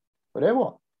 Och det är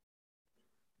bra.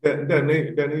 Den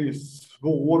är ju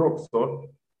svår också.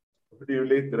 Det är ju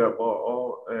lite där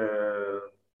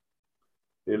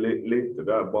det är lite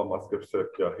där bara man ska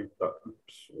försöka hitta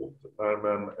uppsåt.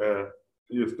 Men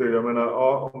just det, jag menar,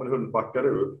 om en hund backar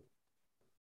ut,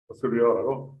 vad ska du göra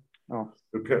då? Ja.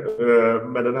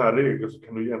 Med den här regeln så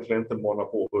kan du egentligen inte mana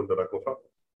på hunden att gå fram.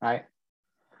 Nej,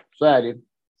 så är det.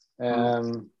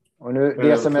 Och nu,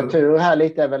 det som är tur här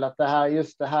lite är väl att det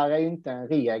här är ju inte en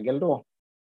regel då.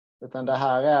 Utan det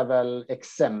här är väl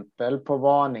exempel på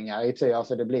varningar.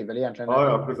 Alltså det blir väl egentligen...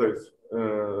 Ja, precis.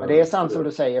 Men det är sant som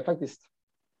du säger faktiskt.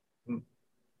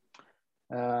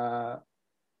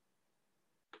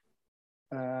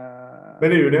 Men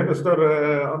det är ju en ännu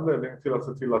större anledning till att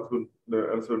se till att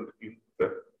en hund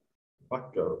inte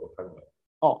backar och hänger.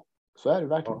 Ja, så är det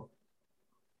verkligen. Ja.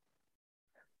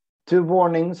 2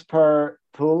 warnings per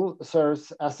pull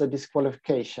serves as a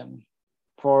disqualification.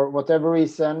 For whatever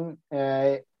reason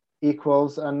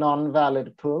equals a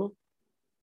non-valid pull.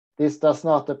 This does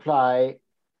not apply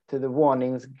to the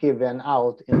warnings given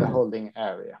out in the holding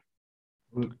area.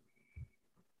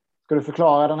 Ska du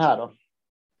förklara den här då?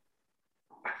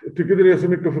 Jag tycker det är så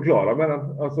mycket att förklara, men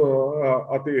alltså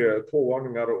att det är 2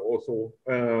 varningar och så.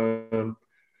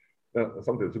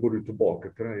 Samtidigt så går du tillbaka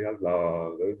till den här jävla...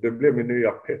 Det blev min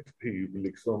nya pet peeve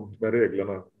liksom med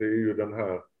reglerna. Det är ju den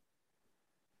här...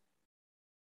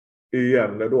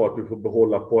 Igen då att du får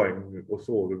behålla poäng och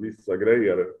så vid vissa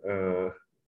grejer.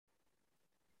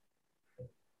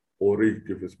 Och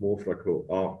ryker för småfraktion.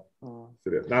 Ja.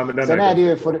 Nej, men sen är det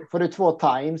ju, får du 2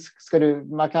 times,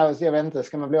 jag vet inte,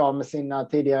 ska man bli av med sina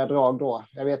tidigare drag då?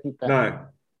 Jag vet inte. Nej.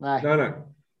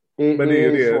 Men det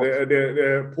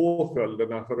är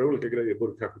påföljderna för olika grejer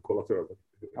borde kanske kollas över.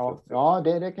 Ja,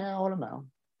 det kan jag hålla med om.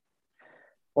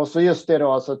 Och så just det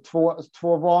då, alltså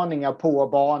två varningar på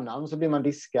banan så blir man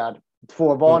diskad.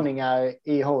 2 varningar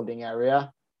i holding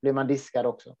area blir man diskad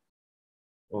också.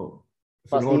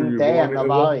 Fast inte en av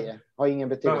varje. Har ingen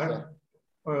betydelse.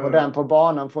 Och den på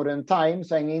banan får du en time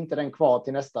så hänger inte den kvar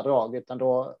till nästa drag utan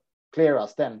då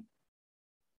clearas den.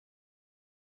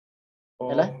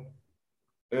 Eller?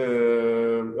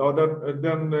 Ja,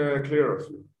 den clearas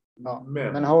ju. Ja,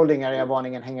 men holding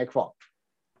area-varningen hänger kvar.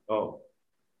 Ja.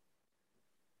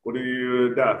 Och det är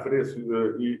ju därför det är så,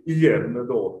 igen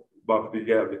då, varför det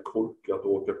är jävligt korkat att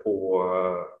åka på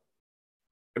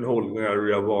en holding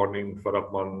area-varning för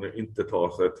att man inte tar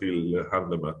sig till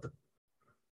handlemöte.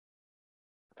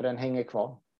 För den hänger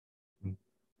kvar.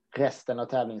 Resten av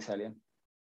tävlingshelgen.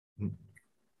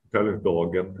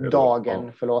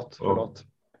 Tävlingsdagen. Förlåt.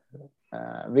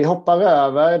 Vi hoppar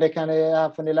över, det här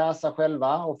får ni läsa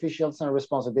själva. Officials and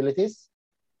responsibilities.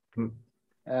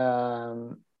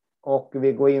 Och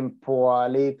vi går in på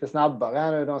lite snabbare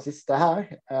här nu, de sista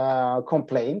här.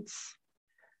 Complaints.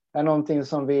 Det är någonting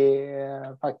som vi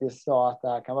faktiskt sa att det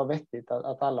här kan vara vettigt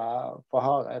att alla får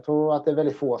höra. Jag tror att det är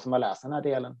väldigt få som har läst den här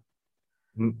delen.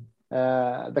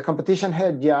 The competition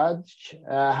head judge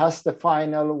has the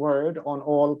final word on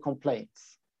all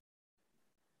complaints.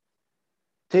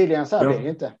 Tydligen så här blir det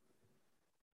inte.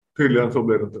 Tydligen så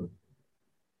blir det inte.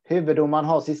 Huvuddomaren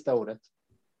har sista ordet.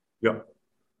 Ja.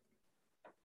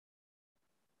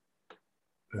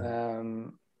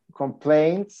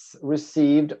 Complaints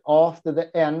received after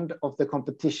the end of the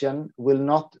competition will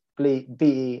not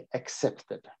be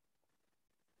accepted.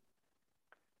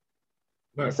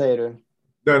 Nej. Vad säger du?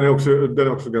 Den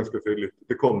är också ganska tydlig.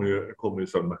 Det kommer ju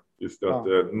sen med. Just det, att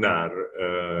när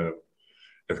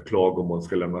ett klagomål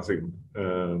ska lämnas in.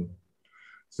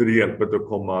 Så det hjälper att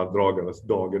komma dragandes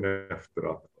dagen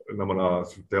efter att när man har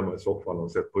suttit hemma i soffan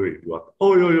och sett på video att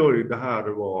oj, det här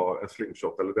var en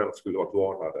slingshot eller den skulle varit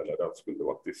varnad eller den skulle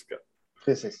varit diskad.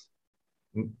 Precis.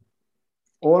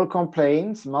 All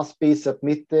complaints must be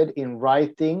submitted in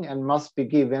writing and must be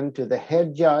given to the head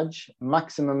judge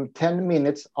maximum 10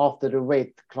 minutes after the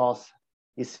weight class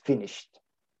is finished.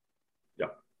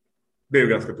 Ja, det är ju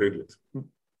ganska tydligt.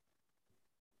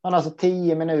 Man har alltså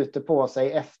 10 minuter på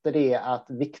sig efter det att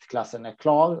viktklassen är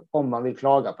klar om man vill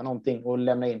klaga på någonting och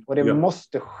lämna in. Och det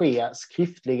måste ske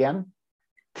skriftligen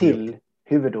till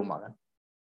huvuddomaren.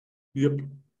 Japp.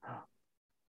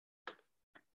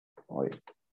 Oj.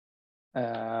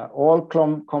 All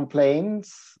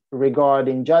complaints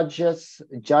regarding judges,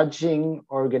 judging,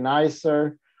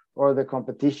 organizer, or the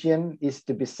competition is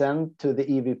to be sent to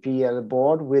the EVPL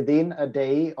board within a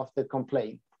day of the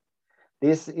complaint.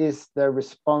 This is the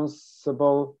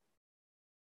responsible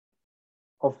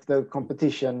of the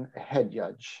competition head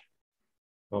judge.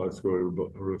 Ja, det ska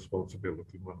vara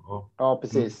responsibility. Ja,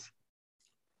 precis.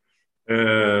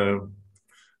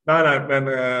 Nej, men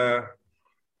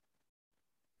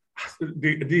det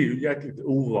är ju jäkligt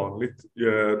ovanligt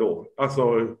då.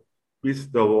 Alltså,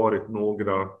 visst det har varit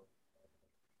några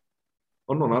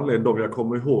av någon anledning då jag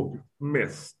kommer ihåg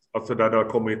mest. Alltså där det har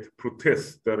kommit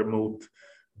protester mot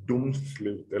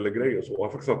domslut eller grejer så. Jag har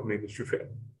faktiskt satt minus 25.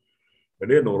 Men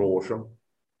det är några år sedan.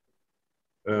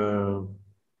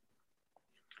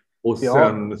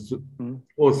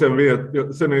 Och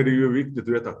sen är det ju viktigt att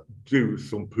veta att du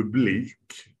som publik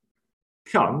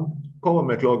kan komma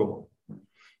med klagomål.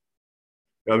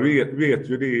 Jag vet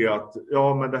ju det att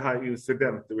men det här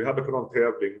incidenten vi hade på någon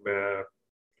tävling med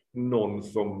någon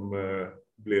som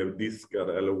blev diskad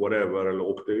eller whatever eller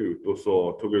åkte ut och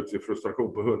så tog ut sin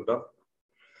frustration på hunden.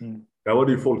 Där var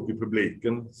det ju folk i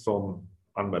publiken som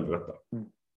anmälde detta.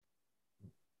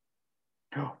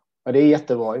 Ja, det är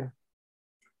jättebra ju.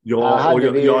 Ja, och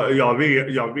jag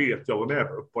var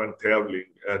med på en tävling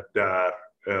där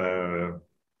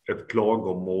ett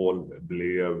klagomål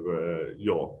blev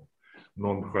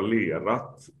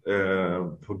nonchalerat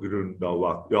på grund av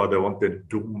att det var inte en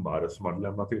domare som hade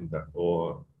lämnat in det.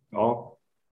 Och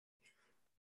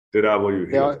det där var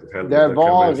ju helt helvete kan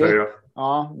man säga.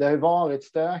 Ja, det har ju varit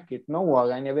stökigt med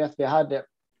åren. Jag vet vi hade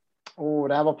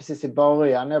det här var precis i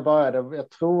början när jag började. Jag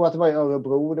tror att det var i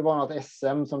Örebro. Det var något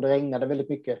SM som det regnade väldigt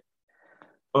mycket.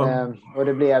 Och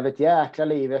det blev ett jäkla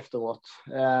liv efteråt.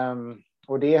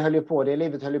 Och det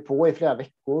livet höll ju på i flera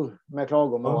veckor med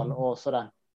klagomål och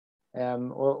sådär.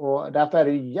 Och därför är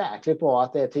det ju jäkligt bra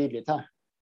att det är tydligt här.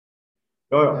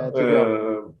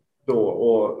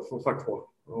 Och som sagt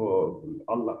och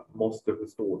alla måste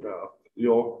förstå det att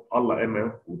alla är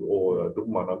människor och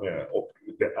domarna med och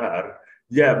det är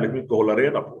jävligt mycket att hålla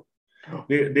reda på.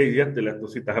 Det är jättelätt att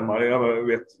sitta hemma.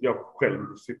 Jag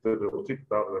själv sitter och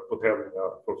tittar på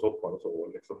tävlingar på soffan och så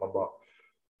liksom man bara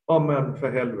men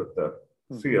för helvete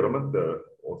ser de inte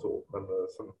och så. Men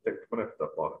sen tänker man efter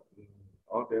att bara,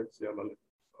 ja, det är inte så jävla lätt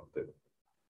alltid.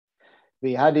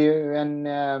 Vi hade ju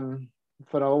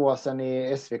för några år sedan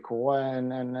i SVK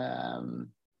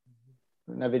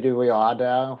när du och jag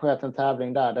hade arrangerat en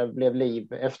tävling där blev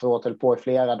liv efteråt, höll på i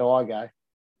flera dagar.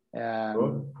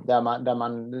 Där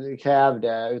man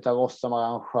krävde utav oss som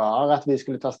arrangör att vi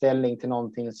skulle ta ställning till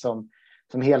någonting som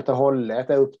helt och hållet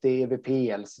är upp till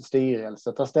EVPLs styrelse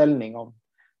att ta ställning om.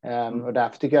 Och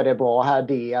därför tycker jag det är bra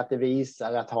här att det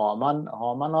visar att har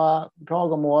man några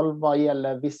klagomål vad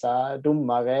gäller vissa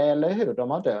domare eller hur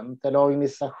de har dömt eller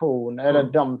organisation eller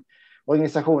de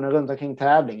organisationer runt omkring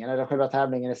tävlingen eller själva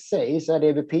tävlingen i sig, så är det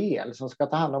EVPL som ska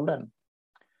ta hand om den.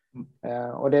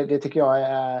 Och det tycker jag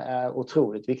är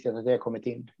otroligt viktigt att det har kommit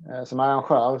in. Som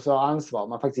arrangör så ansvarar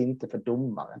man faktiskt inte för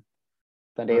domaren.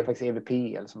 Utan det är faktiskt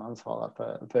EVPL som ansvarar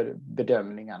för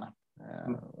bedömningarna.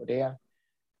 Och det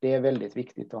är väldigt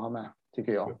viktigt att ha med,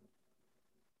 tycker jag.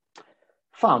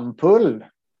 Funpull.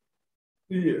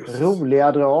 Yes.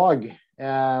 Roliga drag.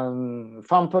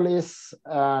 Funpull is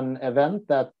an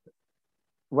event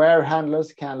where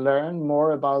handlers can learn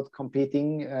more about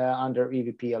competing under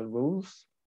EVPL rules.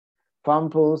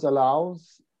 Funpull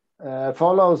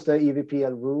follows the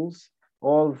EVPL rules,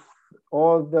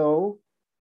 although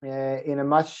in a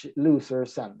much looser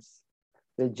sense.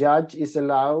 The judge is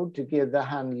allowed to give the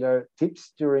handler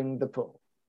tips during the pull.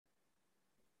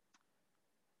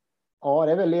 Ja,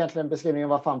 det är väl egentligen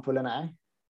beskrivningen av vad funpullen är.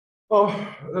 Ja,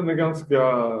 den är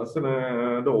ganska, sen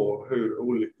är då hur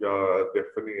olika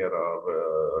definierar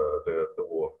det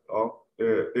då. Ja, det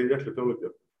är jäkligt olika.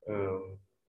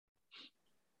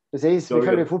 Precis, vi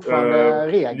följer fortfarande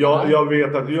reglerna. Jag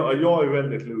vet att jag är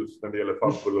väldigt loose när det gäller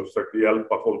funpull och försöker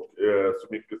hjälpa folk så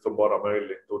mycket som bara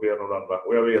möjligt och det ena och det andra.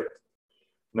 Och jag vet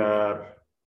när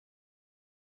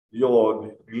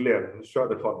Glenn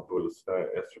körde funpulls när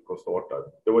SVK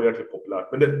startade. Det var jäkligt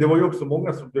populärt. Men det var ju också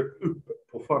många som dök upp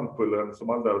på funpullen som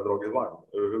andra hade dragit vagn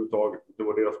överhuvudtaget. Det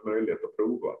var deras möjlighet att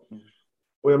prova.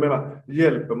 Och jag menar,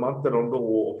 hjälper man inte dem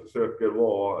då och försöker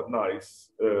vara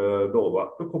nice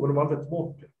då kommer de aldrig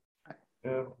tillbaka.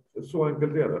 Så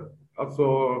enkelt är det. Alltså,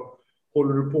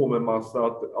 håller du på med massa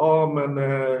att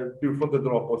du får inte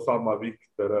dra på samma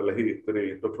vikter eller hit och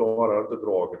dit och klarar inte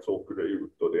draget så åker du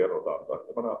ut och det och det andra.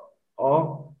 Jag menar,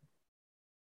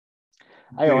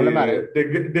 jag håller med dig.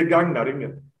 Det gagnar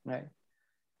ingen. Nej.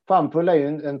 Funpull är ju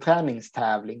en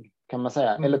träningstävling kan man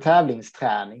säga. Eller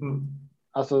tävlingsträning.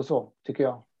 Alltså så tycker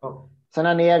jag. Ja. Sen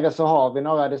här nere så har vi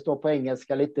några, det står på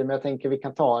engelska lite, men jag tänker vi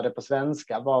kan ta det på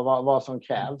svenska, vad som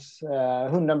krävs.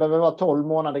 Hunden behöver vara 12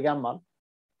 månader gammal.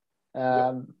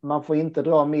 Man får inte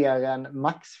dra mer än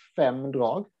max 5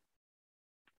 drag.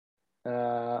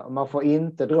 Man får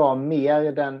inte dra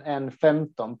mer än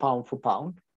 15 pound for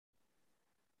pound.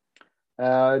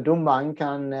 Domaren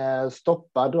kan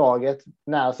stoppa draget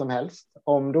när som helst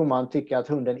om domaren tycker att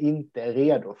hunden inte är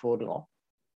redo för att dra.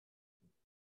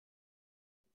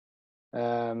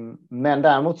 Men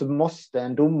däremot så måste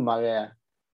en domare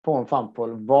på en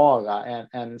funpull vara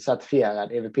en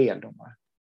certifierad EVPL-domare.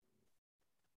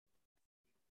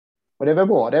 Och det är väl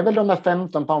bra. Det är väl de där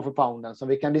 15 pound för pounden som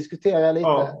vi kan diskutera lite.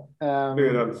 Ja, det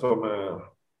är den som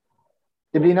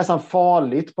det blir nästan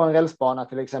farligt på en rälsbana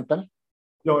till exempel.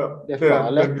 Ja.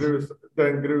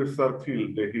 Den grusar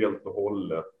till det helt och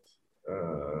hållet.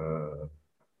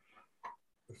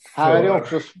 Här är det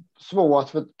också svårt,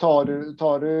 för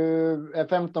tar du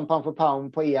 15 pound för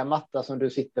pound på matta som du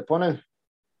sitter på nu.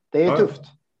 Det är tufft.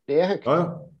 Det är högt.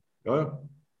 Ja.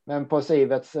 Men på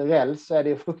Sivets räls så är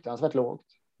det fruktansvärt lågt.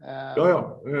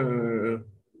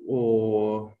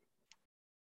 Och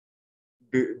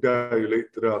det är ju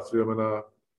lite det. Alltså jag menar,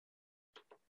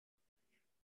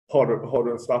 har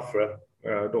du en staffare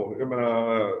då, jag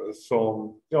menar,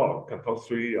 som kan ta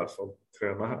Svea som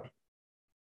tränar här.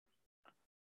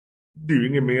 Det är ju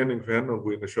ingen mening för henne att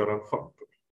gå in och köra en funpull.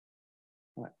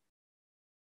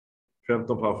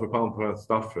 15 pound för pound på en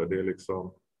staffare, det är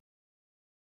liksom...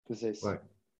 Precis.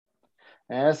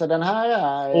 Så den här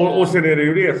är... Och sen är det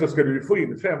ju det, så ska du få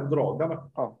in 5 drag där.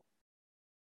 Ja.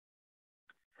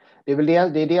 Det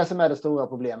är det som är det stora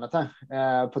problemet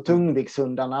här. På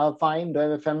tungviktshundarna, fine, då är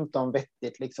det 15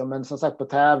 vettigt liksom. Men som sagt på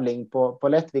tävling, på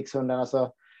lättviktshundarna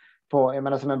så... Jag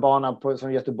menar som en bana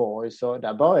som Göteborg, så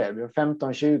där börjar vi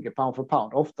 15-20 pound for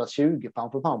pound, oftast 20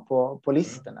 pound for pound på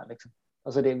listorna. Liksom.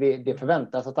 Alltså det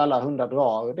förväntas att alla hundar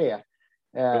drar det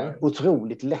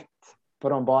otroligt lätt på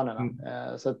de banorna.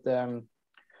 Så att,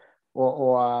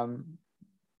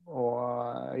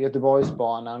 och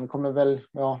Göteborgsbanan kommer väl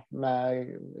med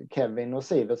Kevin och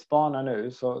Siverts bana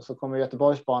nu så kommer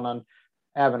Göteborgsbanan,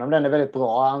 även om den är väldigt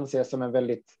bra, anses som en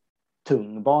väldigt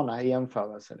tung bana i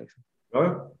jämförelse. Liksom.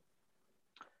 Ja.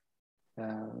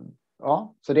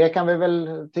 Ja, så det kan vi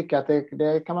väl tycka att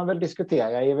det kan man väl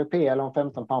diskutera. EVPL om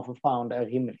 15 pound for pound är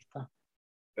rimligt.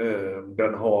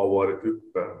 Den har varit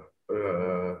uppe.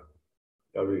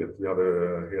 Jag vet, vi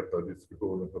hade heta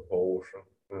diskussioner för ett par år sedan.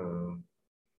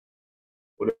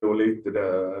 Och det var lite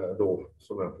det då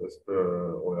som jag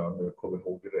och jag nu kommer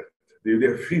ihåg rätt. Det är ju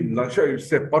det, Finland kör ju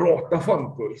separata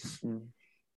fanpuls.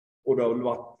 Och det har väl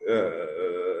varit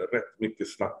rätt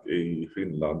mycket snack i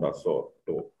Finland. Alltså,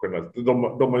 då,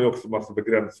 de har ju också massa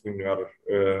begränsningar,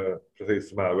 precis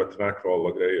som här veterinärkrav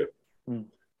och grejer.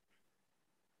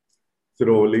 Så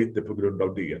då lite på grund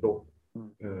av det då.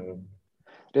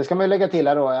 Det ska man ju lägga till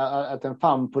här då, att en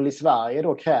fanpull i Sverige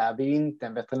då kräver ju inte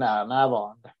en veterinär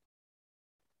närvarande.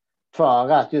 För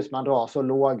att just man drar så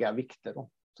låga vikter då,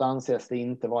 så anses det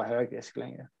inte vara högrisk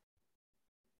längre.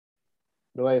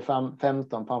 Då är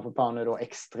 15 pound for pound då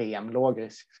extrem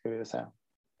lågrisk, ska vi väl säga.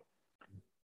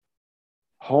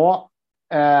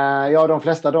 Ja, de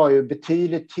flesta drar ju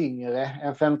betydligt tyngre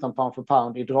än 15 pound for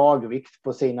pound i dragvikt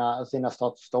på sina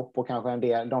startstopp och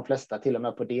kanske de flesta till och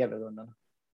med på DV-rundan.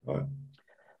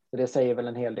 Så det säger väl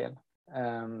en hel del.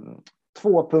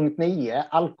 2.9,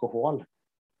 alkohol.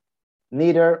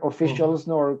 Neither officials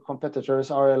nor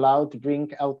competitors are allowed to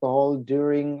drink alcohol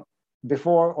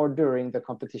before or during the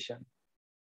competition.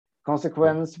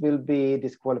 Consequence will be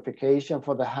disqualification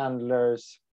for the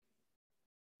handlers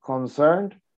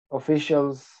concerned.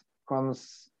 Officials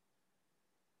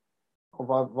och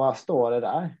vad står det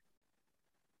där?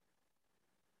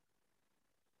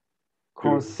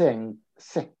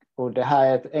 Och det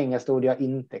här är ett engelskt ord jag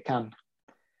inte kan.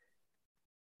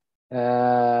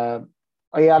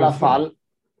 I alla fall.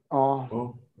 Ja.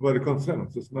 Var det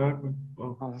konsensus? Nej.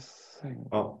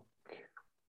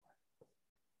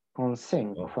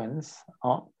 Consequence.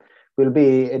 Ja. Will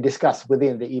be discussed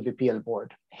within the EVPL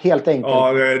board. Helt enkelt.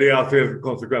 Ja, det är alltså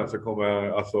konsekvenser kommer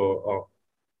alltså.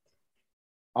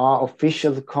 Ja,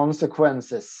 official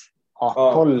consequences.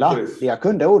 Ja, kolla. Precis. Jag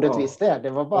kunde ordet visst det. Det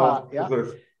var bara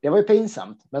det var ju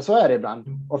pinsamt, men så är det ibland.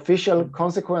 Official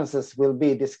consequences will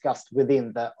be discussed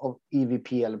within the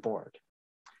EVPL board.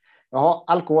 Ja,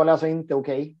 alkohol är alltså inte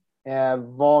okej.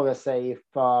 Vare sig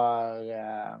för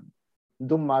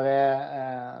domare,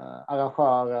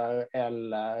 arrangörer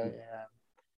eller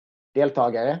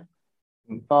deltagare.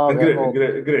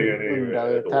 Grejen är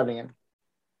under tävlingen.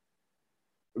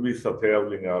 Vissa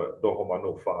tävlingar, då har man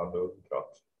nog fan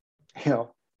undrat.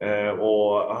 Ja.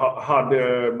 Och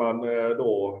hade man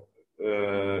då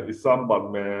i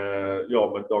samband med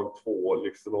dag 2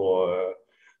 liksom då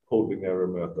holding area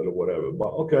möte eller whatever,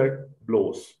 bara okej,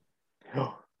 blås.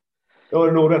 Ja. Då är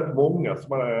det nog rätt många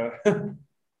som är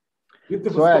inte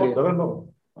så är det.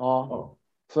 Ja,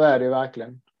 så är det ju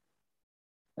verkligen.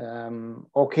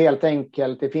 Och helt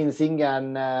enkelt, det finns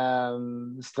ingen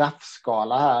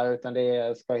straffskala här, utan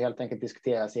det ska helt enkelt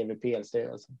diskuteras i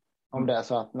EVPL-styrelsen. Om det är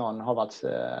så att någon har varit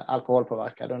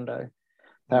alkoholpåverkad under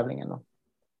tävlingen. Då.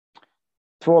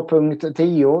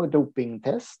 2.10,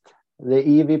 dopingtest.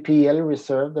 The EVPL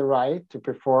reserve the right to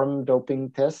perform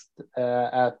doping test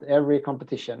at every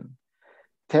competition.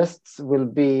 Tests will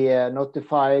be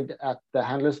notified at the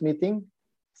handlers meeting.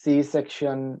 See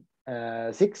section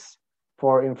 6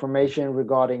 for information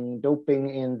regarding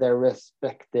doping in their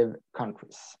respective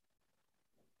countries.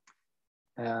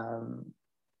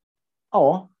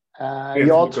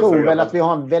 Jag tror väl att vi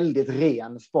har en väldigt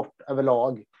ren sport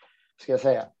överlag, ska jag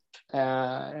säga.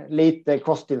 Lite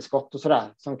kosttillskott och sådär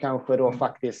som kanske då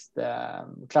faktiskt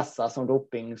klassas som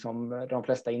doping som de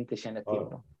flesta inte känner till.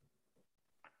 Då.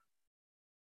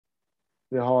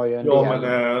 Vi har ju en del...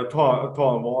 men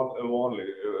ta en vanlig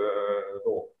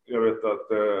då. Jag vet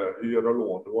att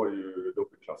Yralån var ju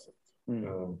dopingklassat.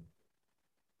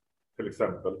 Till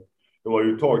exempel. Det var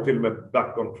ju tag till och med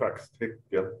back on tracks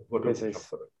tecken var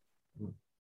dopingklassade.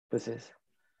 Precis.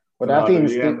 Och där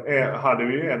finns hade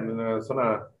vi en sån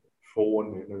här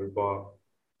fånig nu bara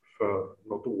för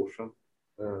något år sedan.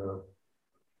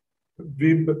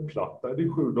 Vibbplatta, det är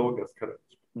 7 dagars karens.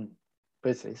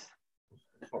 Precis.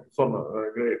 Sådana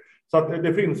grejer. Så att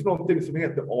det finns någonting som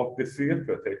heter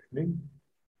ATC-förteckning.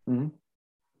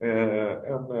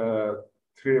 En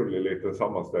trevlig liten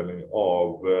sammanställning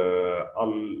av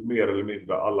mer eller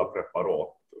mindre alla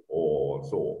preparat och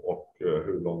så, och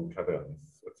hur lång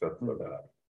kadens etc. där.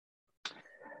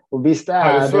 Och visst är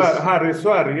här i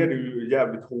Sverige är det ju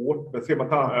jävligt hårt. Men ser man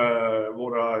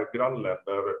våra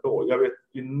grannländer då. Jag vet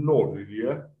i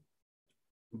Norge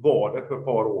var det för ett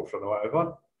par år sedan i alla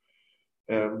fall.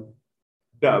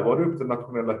 där var det upp till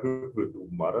nationella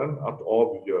huvuddomaren att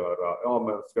avgöra, ja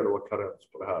men ska det vara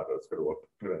karens på det här eller ska det vara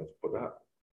karens på det här.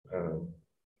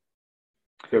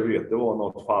 Jag vet det var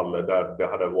något fall där det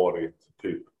hade varit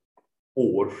typ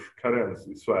års karens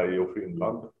i Sverige och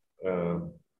Finland.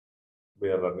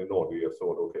 Medan i Norge så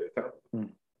var det okej.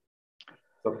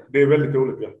 Så det är väldigt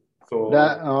olika. Så...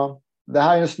 Det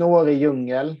här är en snårig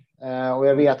djungel. Och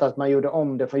jag vet att man gjorde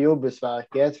om det för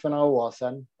Jordbruksverket för några år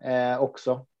sedan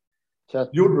också. Så att...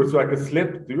 Jordbruksverket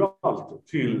släppte ju allt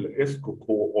till SKK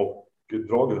och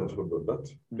Draghundsförbundet.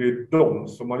 Det är de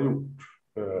som har gjort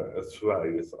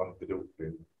Sveriges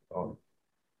antidoping. Ja.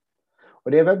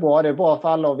 Och det är väl bra, det är bra för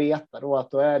alla att veta då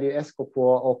att då är det ju SKK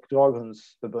och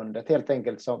Draghundsförbundet helt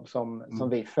enkelt som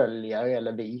vi följer,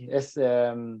 eller vi,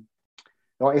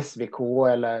 SVK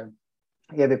eller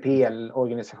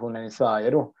EVPL-organisationen i Sverige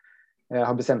då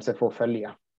har bestämt sig för att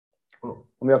följa.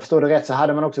 Om jag förstår det rätt så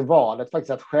hade man också valet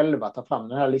faktiskt att själva ta fram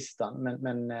den här listan,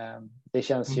 men det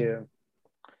känns ju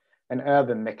en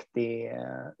övermäktig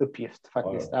uppgift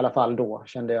faktiskt. Ja. I alla fall då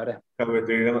kände jag det. Jag vet,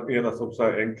 det är ena som så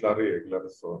här enkla regler.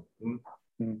 Så.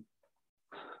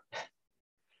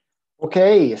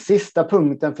 Okej, sista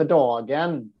punkten för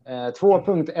dagen.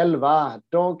 2.11.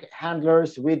 Dog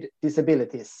handlers with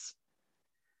disabilities.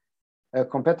 A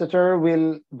competitor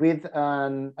with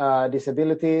an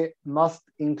disability must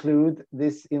include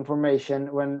this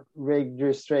information when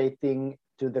registering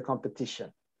to the competition.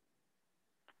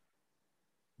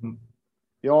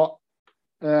 Ja,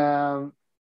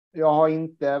 jag har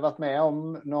inte varit med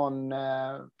om någon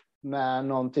med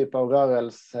någon typ av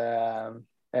rörelse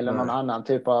eller någon annan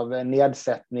typ av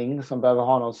nedsättning som behöver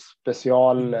ha någon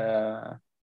special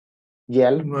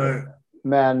hjälp.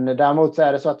 Men däremot så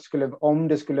är det så att om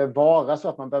det skulle vara så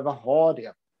att man behöver ha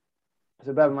det,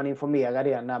 så behöver man informera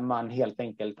det när man helt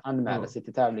enkelt anmäler sig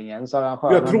till tävlingen. Så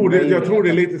jag tror det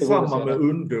är lite samma med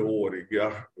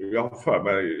underåriga. Jag har för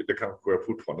mig, det kanske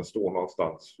fortfarande står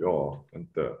någonstans. Ja,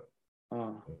 inte.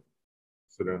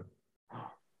 Så det.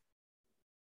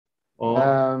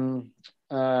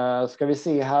 Ska vi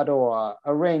se här då.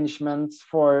 Arrangements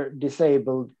for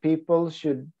disabled people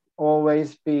should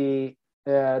always be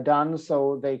done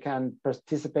so they can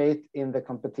participate in the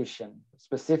competition.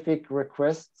 Specific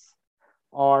requests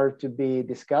are to be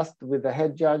discussed with the head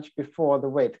judge before the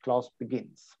weight class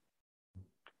begins.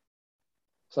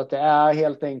 Så att det är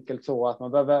helt enkelt så att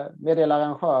man behöver meddela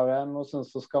arrangören och sen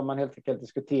så ska man helt enkelt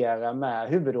diskutera med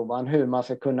huvuddomaren hur man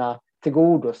ska kunna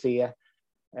tillgodose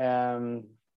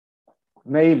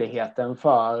möjligheten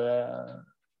för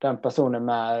den personen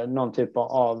med någon typ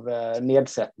av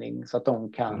nedsättning så att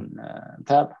de kan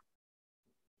tävla.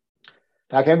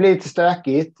 Det här kan bli lite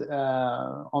stökigt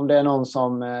om det är någon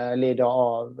som lider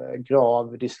av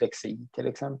grav dyslexi till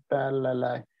exempel.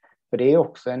 Eller, för det är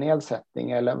också en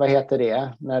nedsättning. Eller vad heter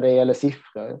det när det gäller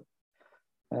siffror?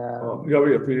 Ja, jag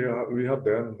vet, vi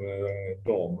hade en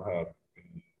dam här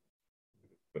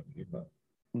innan.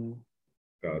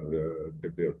 Där det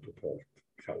blev totalt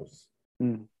kaos.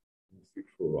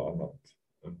 Siffror och annat.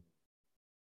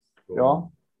 Så.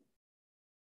 Ja.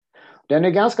 Den är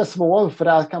ganska svår för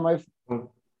där kan man ju...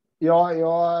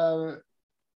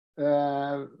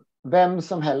 Vem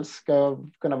som helst ska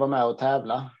kunna vara med och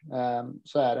tävla.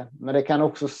 Så är det. Men det kan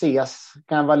också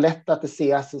kan vara lätt att det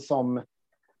ses som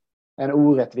en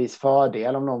orättvis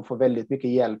fördel om någon får väldigt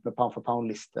mycket hjälp med pound for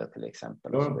pound-listor till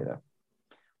exempel. Och så vidare.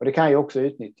 Och det kan ju också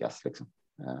utnyttjas liksom.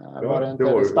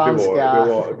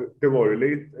 Det var ju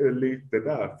lite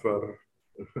därför,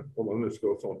 om man nu ska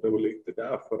ha sånt, det var lite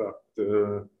därför att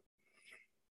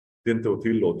det inte var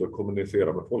tillåtet att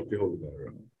kommunicera med folk i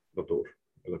Holland något år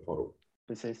eller ett par år.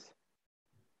 Precis.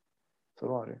 Så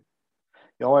var det.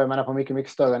 Ja, jag menar på mycket,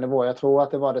 mycket större nivå. Jag tror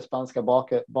att det var det spanska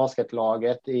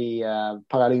basketlaget i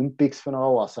Paralympics för några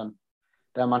år sedan.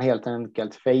 Där man helt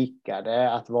enkelt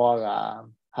fejkade att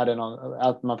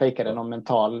man fejkade någon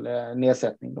mental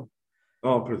nedsättning då.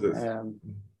 Ja, precis.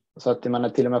 Så att man är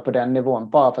till och med på den nivån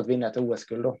bara för att vinna ett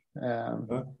OS-guld då.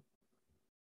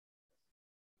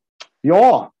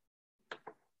 Ja,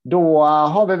 då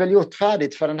har vi väl gjort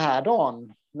färdigt för den här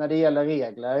dagen när det gäller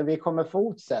regler. Vi kommer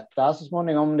fortsätta så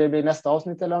småningom, om det blir nästa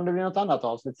avsnitt eller om det blir något annat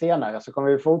avsnitt senare, så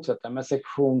kommer vi fortsätta med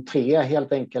sektion 3,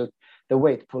 helt enkelt The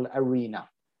Weight Pool Arena.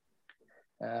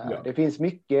 Det finns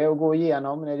mycket att gå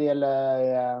igenom när det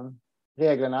gäller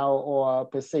reglerna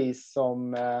och precis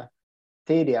som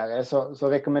tidigare så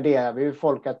rekommenderar vi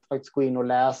folk att faktiskt gå in och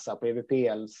läsa på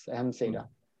EVPLs hemsida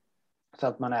så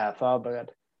att man är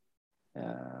förberedd.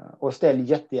 Och ställ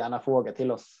jättegärna frågor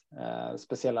till oss,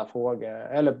 speciella frågor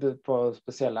eller på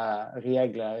speciella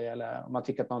regler eller om man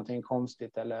tycker att någonting är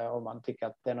konstigt eller om man tycker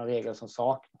att det är några regler som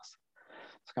saknas.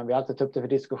 så kan vi alltid ta upp det för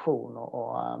diskussion.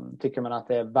 Och tycker man att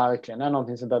det verkligen är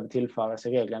någonting som behöver tillföras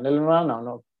i regeln eller någon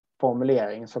annan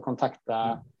formulering, så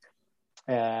kontakta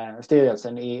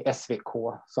styrelsen i SVK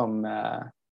som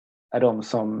är de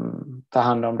som tar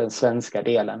hand om den svenska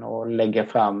delen och lägger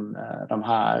fram de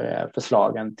här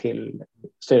förslagen till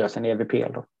styrelsen i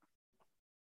EVPL. Då.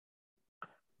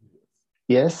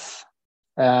 Yes.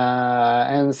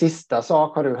 En sista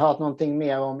sak. Har du hört någonting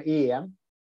mer om EM?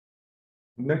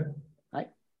 Nej.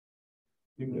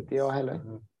 Inte jag heller.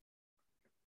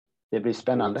 Det blir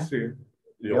spännande.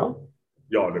 Ja,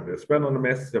 det blir spännande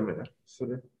med SM. Så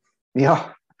det... Ja,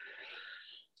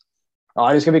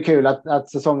 det ska bli kul att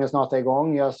säsongen snart är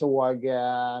igång. Jag såg,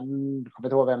 jag kommer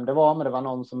inte ihåg vem det var, men det var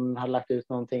någon som hade lagt ut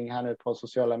någonting här nu på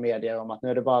sociala medier om att nu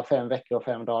är det bara 5 veckor och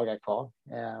 5 dagar kvar.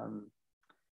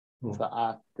 Så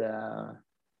att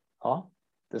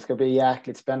det ska bli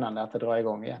jäkligt spännande att det drar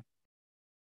igång igen.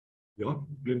 Ja,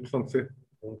 det blir intressant att se.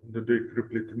 Det dyker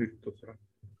upp lite nytt och sådär.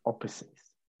 Ja,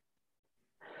 precis.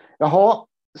 Jaha,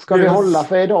 ska vi hålla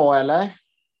för idag eller?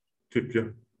 Tycker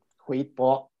jag.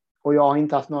 Skitbra. Och jag har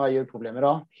inte haft några ljudproblem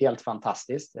idag. Helt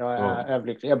fantastiskt. Jag är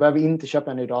överlycklig. Jag behöver inte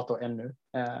köpa en ny dator ännu.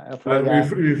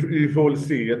 Vi får väl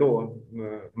se då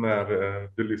när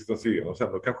det lyssnas igenom.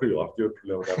 Sen då kanske jag har haft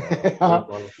ljudproblem.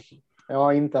 Jag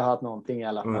har inte hört någonting i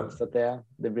alla fall. Så det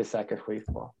blir säkert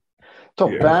skitbra.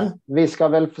 Toppen. Yes. Vi ska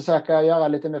väl försöka göra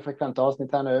lite mer frekventa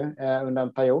avsnitt här nu under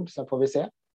en period. Så får vi se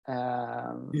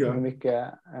hur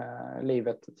mycket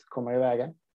livet kommer i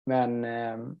vägen. Men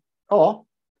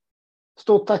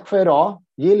stort tack för idag.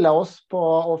 Gilla oss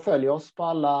och följ oss på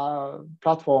alla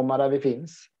plattformar där vi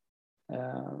finns.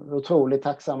 Otroligt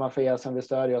tacksamma för er som vill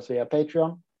stödja oss via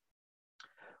Patreon.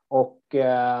 Och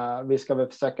vi ska väl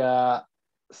försöka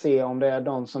se om det är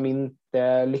de som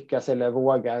inte lyckas eller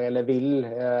vågar eller vill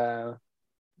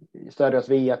stödja oss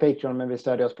via Patreon, men vi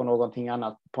stödjer oss på någonting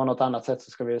annat. På något annat sätt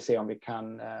så ska vi se om vi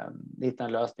kan hitta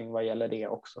en lösning vad gäller det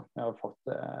också. Jag har fått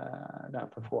den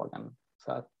förfrågan.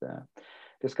 Så att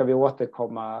det ska vi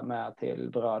återkomma med till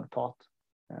berörd part.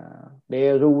 Det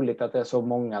är roligt att det är så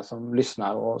många som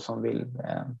lyssnar och som vill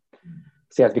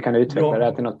se att vi kan utveckla det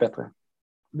här till något bättre.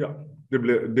 Ja, det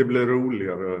blir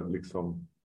roligare liksom.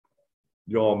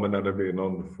 Ja, men när det blir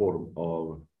någon form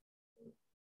av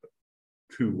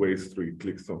two-way street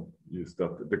liksom. Just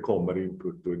att det kommer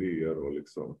input och idéer och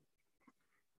liksom.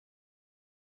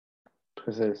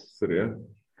 Precis. Så det.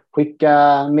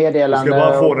 Skicka meddelande. Du ska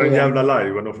bara få den jävla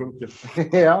liven att funka.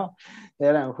 Ja, det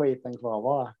är den skiten kvar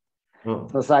bara. Ja.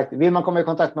 Som sagt, vill man komma i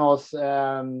kontakt med oss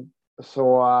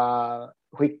så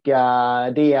skicka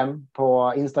DM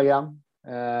på Instagram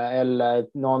eller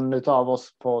någon av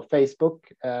oss på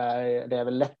Facebook. Det är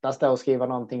väl lättast att skriva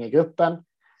någonting i gruppen.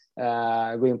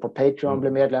 Gå in på Patreon,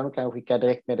 bli medlem, kan skicka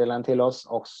direktmeddelanden till oss.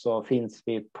 Och så finns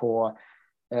vi på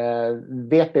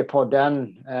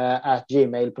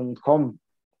vppodden@gmail.com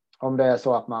om det är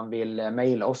så att man vill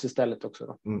mejla oss istället också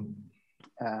då.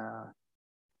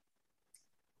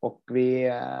 Och vi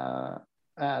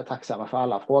är tacksamma för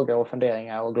alla frågor och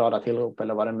funderingar och glada tillrop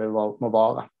eller vad det nu må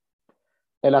vara.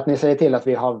 Eller att ni säger till att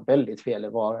vi har väldigt fel i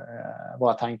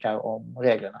våra tankar om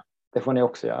reglerna. Det får ni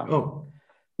också göra.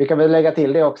 Vi kan väl lägga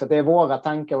till det också, att det är våra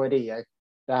tankar och idéer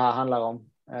det här handlar om.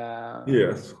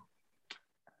 Yes.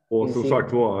 Och som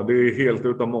sagt var, det är helt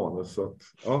utan manus. Så att,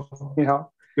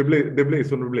 ja. Det blir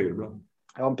som det blir ibland.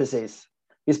 Ja, precis.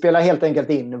 Vi spelar helt enkelt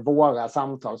in våra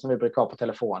samtal som vi brukar ha på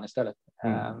telefon istället.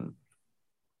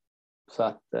 Så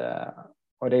att,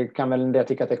 och det kan väl en del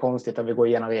tycka att det är konstigt att vi går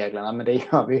igenom reglerna, men det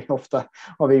gör vi ofta,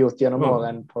 har vi gjort genom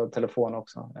åren på telefon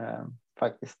också,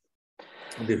 faktiskt.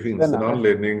 Det finns en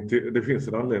anledning till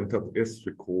att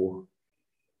SVK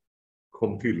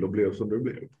kom till och blev som det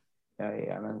blev.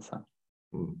 Jajamensan.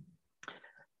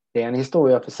 Det är en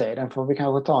historia för sig, den får vi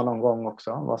kanske ta någon gång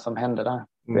också, vad som hände där.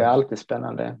 Det är alltid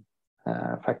spännande,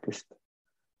 faktiskt.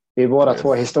 Vi är båda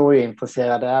två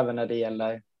historieintresserade även när det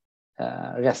gäller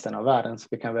resten av världen, så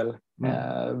vi kan väl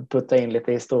putta in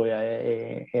lite historia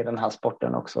i den här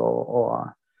sporten också och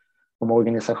om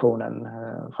organisationen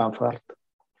framförallt.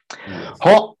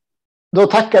 Då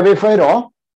tackar vi för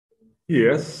idag.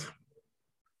 Yes.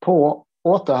 På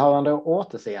återhörande och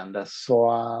återseende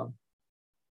så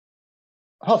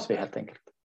hörs vi helt enkelt.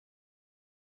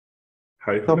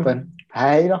 Hej. Toppen.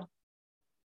 Hej då.